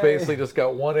 Caitlin's basically just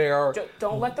got one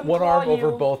don't let them one claw arm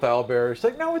over you. both owlbears. She's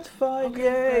like, no, it's fine.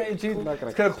 Yay! And she's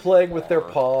kind of playing with their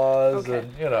paws,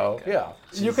 and yeah.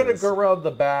 You kind of go around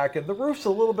the back, and the roof's a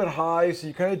little bit high, so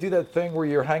you kind of do that thing where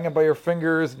you're hanging by your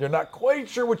fingers, and you're not quite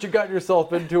sure what you got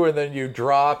yourself into, and then you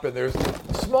drop, and there's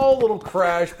a small little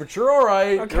crash, but you're all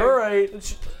right. Okay. You're all right.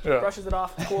 She Yeah. brushes it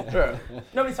off. Cool. Yeah.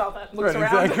 Nobody saw that. Looks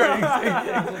Right, around.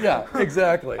 exactly. Yeah,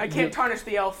 exactly. I can't tarnish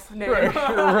the elf name.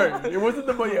 Right. It wasn't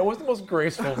the most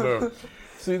graceful move.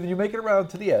 So you make it around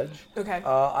to the edge. Okay.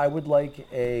 I would like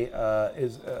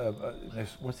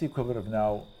what's the equivalent of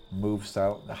now move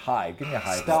style? High. Give me a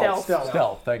high.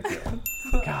 Stealth. Thank you.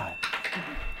 God.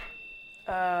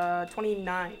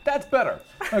 29. That's better.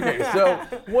 Okay, so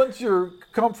once you're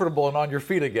comfortable and on your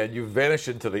feet again, you vanish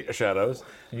into the shadows,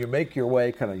 and you make your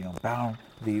way kind of down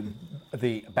the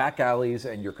back alleys,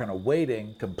 and you're kind of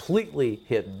waiting, completely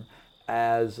hidden,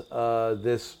 as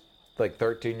this like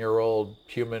 13-year-old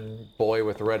human boy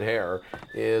with red hair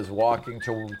is walking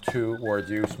towards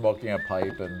you, smoking a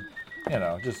pipe, and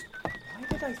just. Why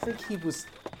did I think he was?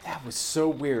 That was so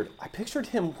weird. I pictured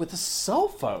him with a cell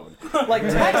phone, like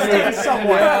texting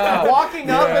someone, walking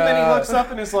up, and then he looks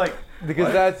up and is like.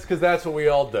 Because that's what we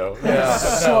all do. Yeah.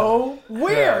 So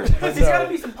weird. He's got a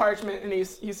piece of parchment and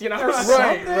he's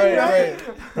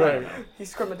Right. He's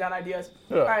scribbling down ideas.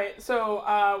 Yeah. All right,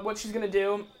 so what she's gonna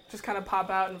do? Just kind of pop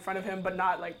out in front of him, but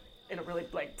not like in a really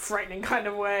like frightening kind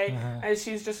of way. And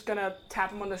she's just gonna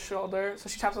tap him on the shoulder. So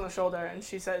she taps on the shoulder and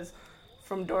she says,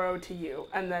 "From Doro to you,"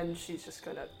 and then she's just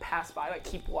gonna pass by, like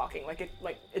keep walking,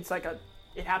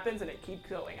 it happens and it keeps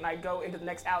going, and I go into the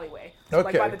next alleyway. So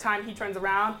like by the time he turns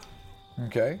around.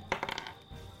 Okay.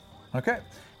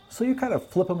 So you kind of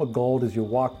flip him a gold as you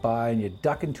walk by, and you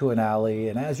duck into an alley,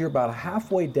 and as you're about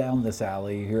halfway down this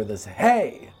alley, you hear this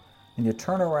 "hey," and you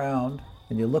turn around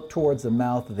and you look towards the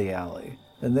mouth of the alley,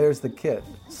 and there's the kid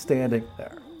standing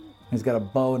there. He's got a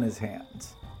bow in his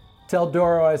hands. "Tell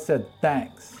Doro I said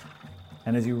thanks."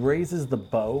 And as he raises the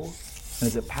bow, and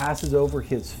as it passes over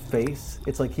his face,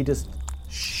 it's like he just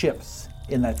shifts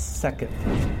in that second.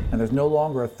 And there's no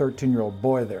longer a 13-year-old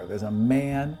boy there. There's a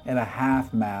man in a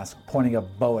half mask pointing a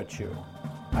bow at you.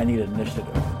 I need initiative.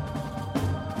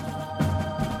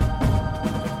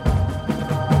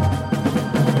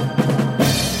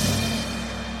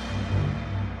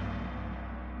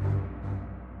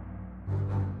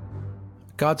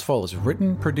 God's Fall is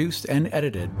written, produced, and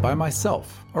edited by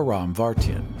myself, Aram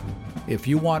Vartian. If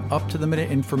you want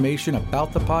up-to-the-minute information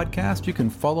about the podcast, you can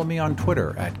follow me on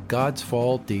Twitter at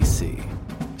GodsFallDC.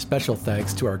 Special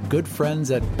thanks to our good friends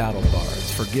at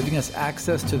BattleBards for giving us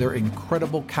access to their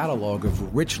incredible catalog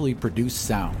of richly produced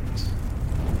sounds.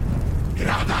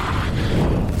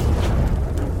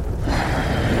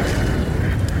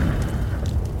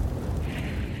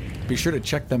 Be sure to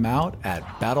check them out at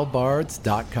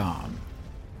battlebards.com.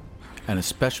 And a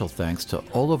special thanks to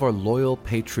all of our loyal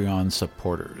Patreon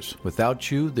supporters.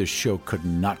 Without you, this show could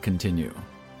not continue.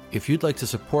 If you'd like to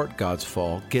support God's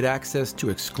Fall, get access to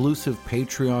exclusive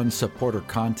Patreon supporter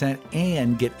content,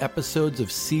 and get episodes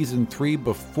of Season 3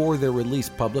 before they're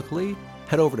released publicly,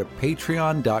 head over to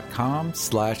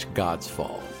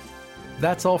patreon.com/godsfall.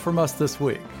 That's all from us this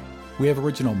week. We have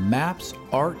original maps,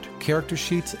 art, character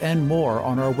sheets, and more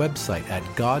on our website at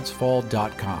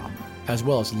godsfall.com, as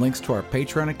well as links to our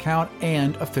Patreon account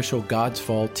and official God's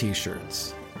Fall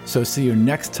t-shirts. So see you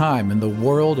next time in the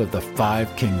world of the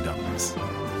Five Kingdoms.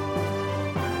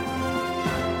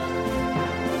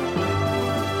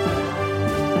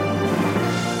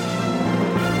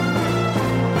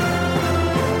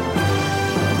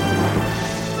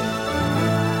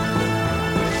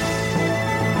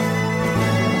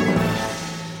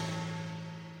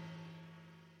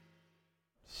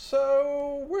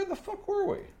 So, where the fuck were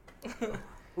we?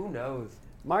 Who knows?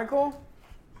 Michael?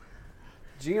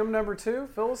 GM number 2,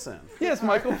 fill us in. Yes,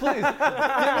 Michael, please. Give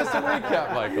us a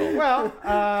recap, Michael.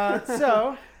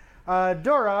 Well,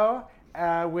 Doro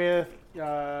with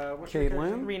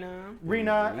Caitlin,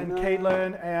 Rena and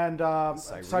Caitlin and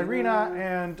Cyrena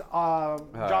and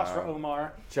Joshua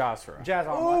Omar. Jazz Omelet.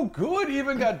 Oh, good.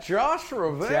 Even got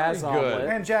Joshua. Very Jazz good. Omelet.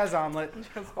 And Jazz Omelet.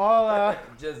 All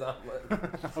Jazz Omelet.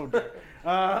 oh dear.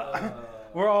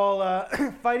 We're all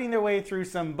fighting their way through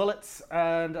some bullets,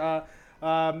 and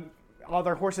all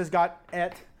their horses got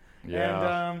et.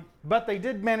 Yeah. And, but they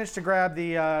did manage to grab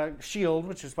the shield,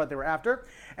 which is what they were after.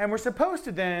 And we're supposed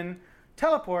to then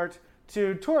teleport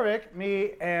to Torvik,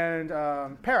 me, and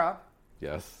Para.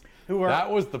 Yes.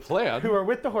 That was the plan. Who are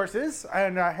with the horses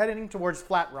and heading towards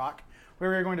Flat Rock, where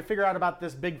we're going to figure out about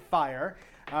this big fire.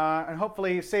 And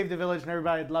hopefully save the village, and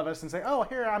everybody would love us and say, "Oh,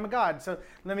 here, I'm a god, so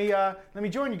let me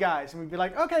join you guys." And we'd be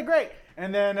like, "Okay, great."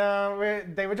 And then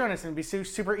they would join us, and it'd be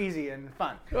super easy and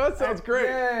fun. Oh, that sounds great!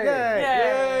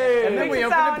 Yay! And then we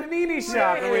opened a panini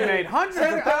shop, and we made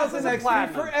hundreds of thousands of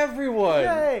platinum for everyone.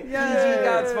 Yay! PG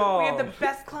God's Fall. We have the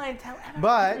best clientele ever.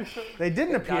 But they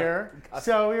didn't appear,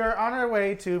 so we were on our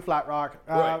way to Flat Rock,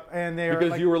 Right. and they were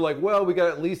Because like, you were like, well, we got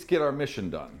to at least get our mission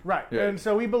done. right. Yeah. And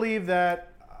so we believe that.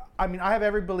 I mean, I have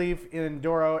every belief in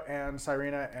Doro and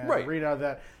Cyrena and Right. Rita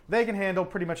that they can handle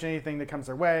pretty much anything that comes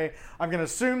their way. I'm going to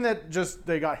assume that just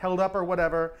they got held up or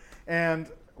whatever, and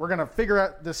we're going to figure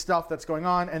out this stuff that's going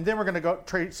on, and then we're going to go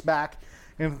trace back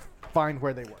and find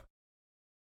where they were.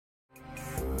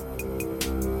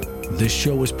 This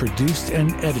show was produced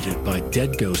and edited by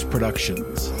Dead Ghost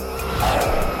Productions.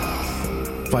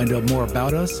 Find out more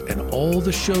about us and all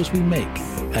the shows we make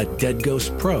at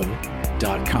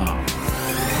deadghostpro.com.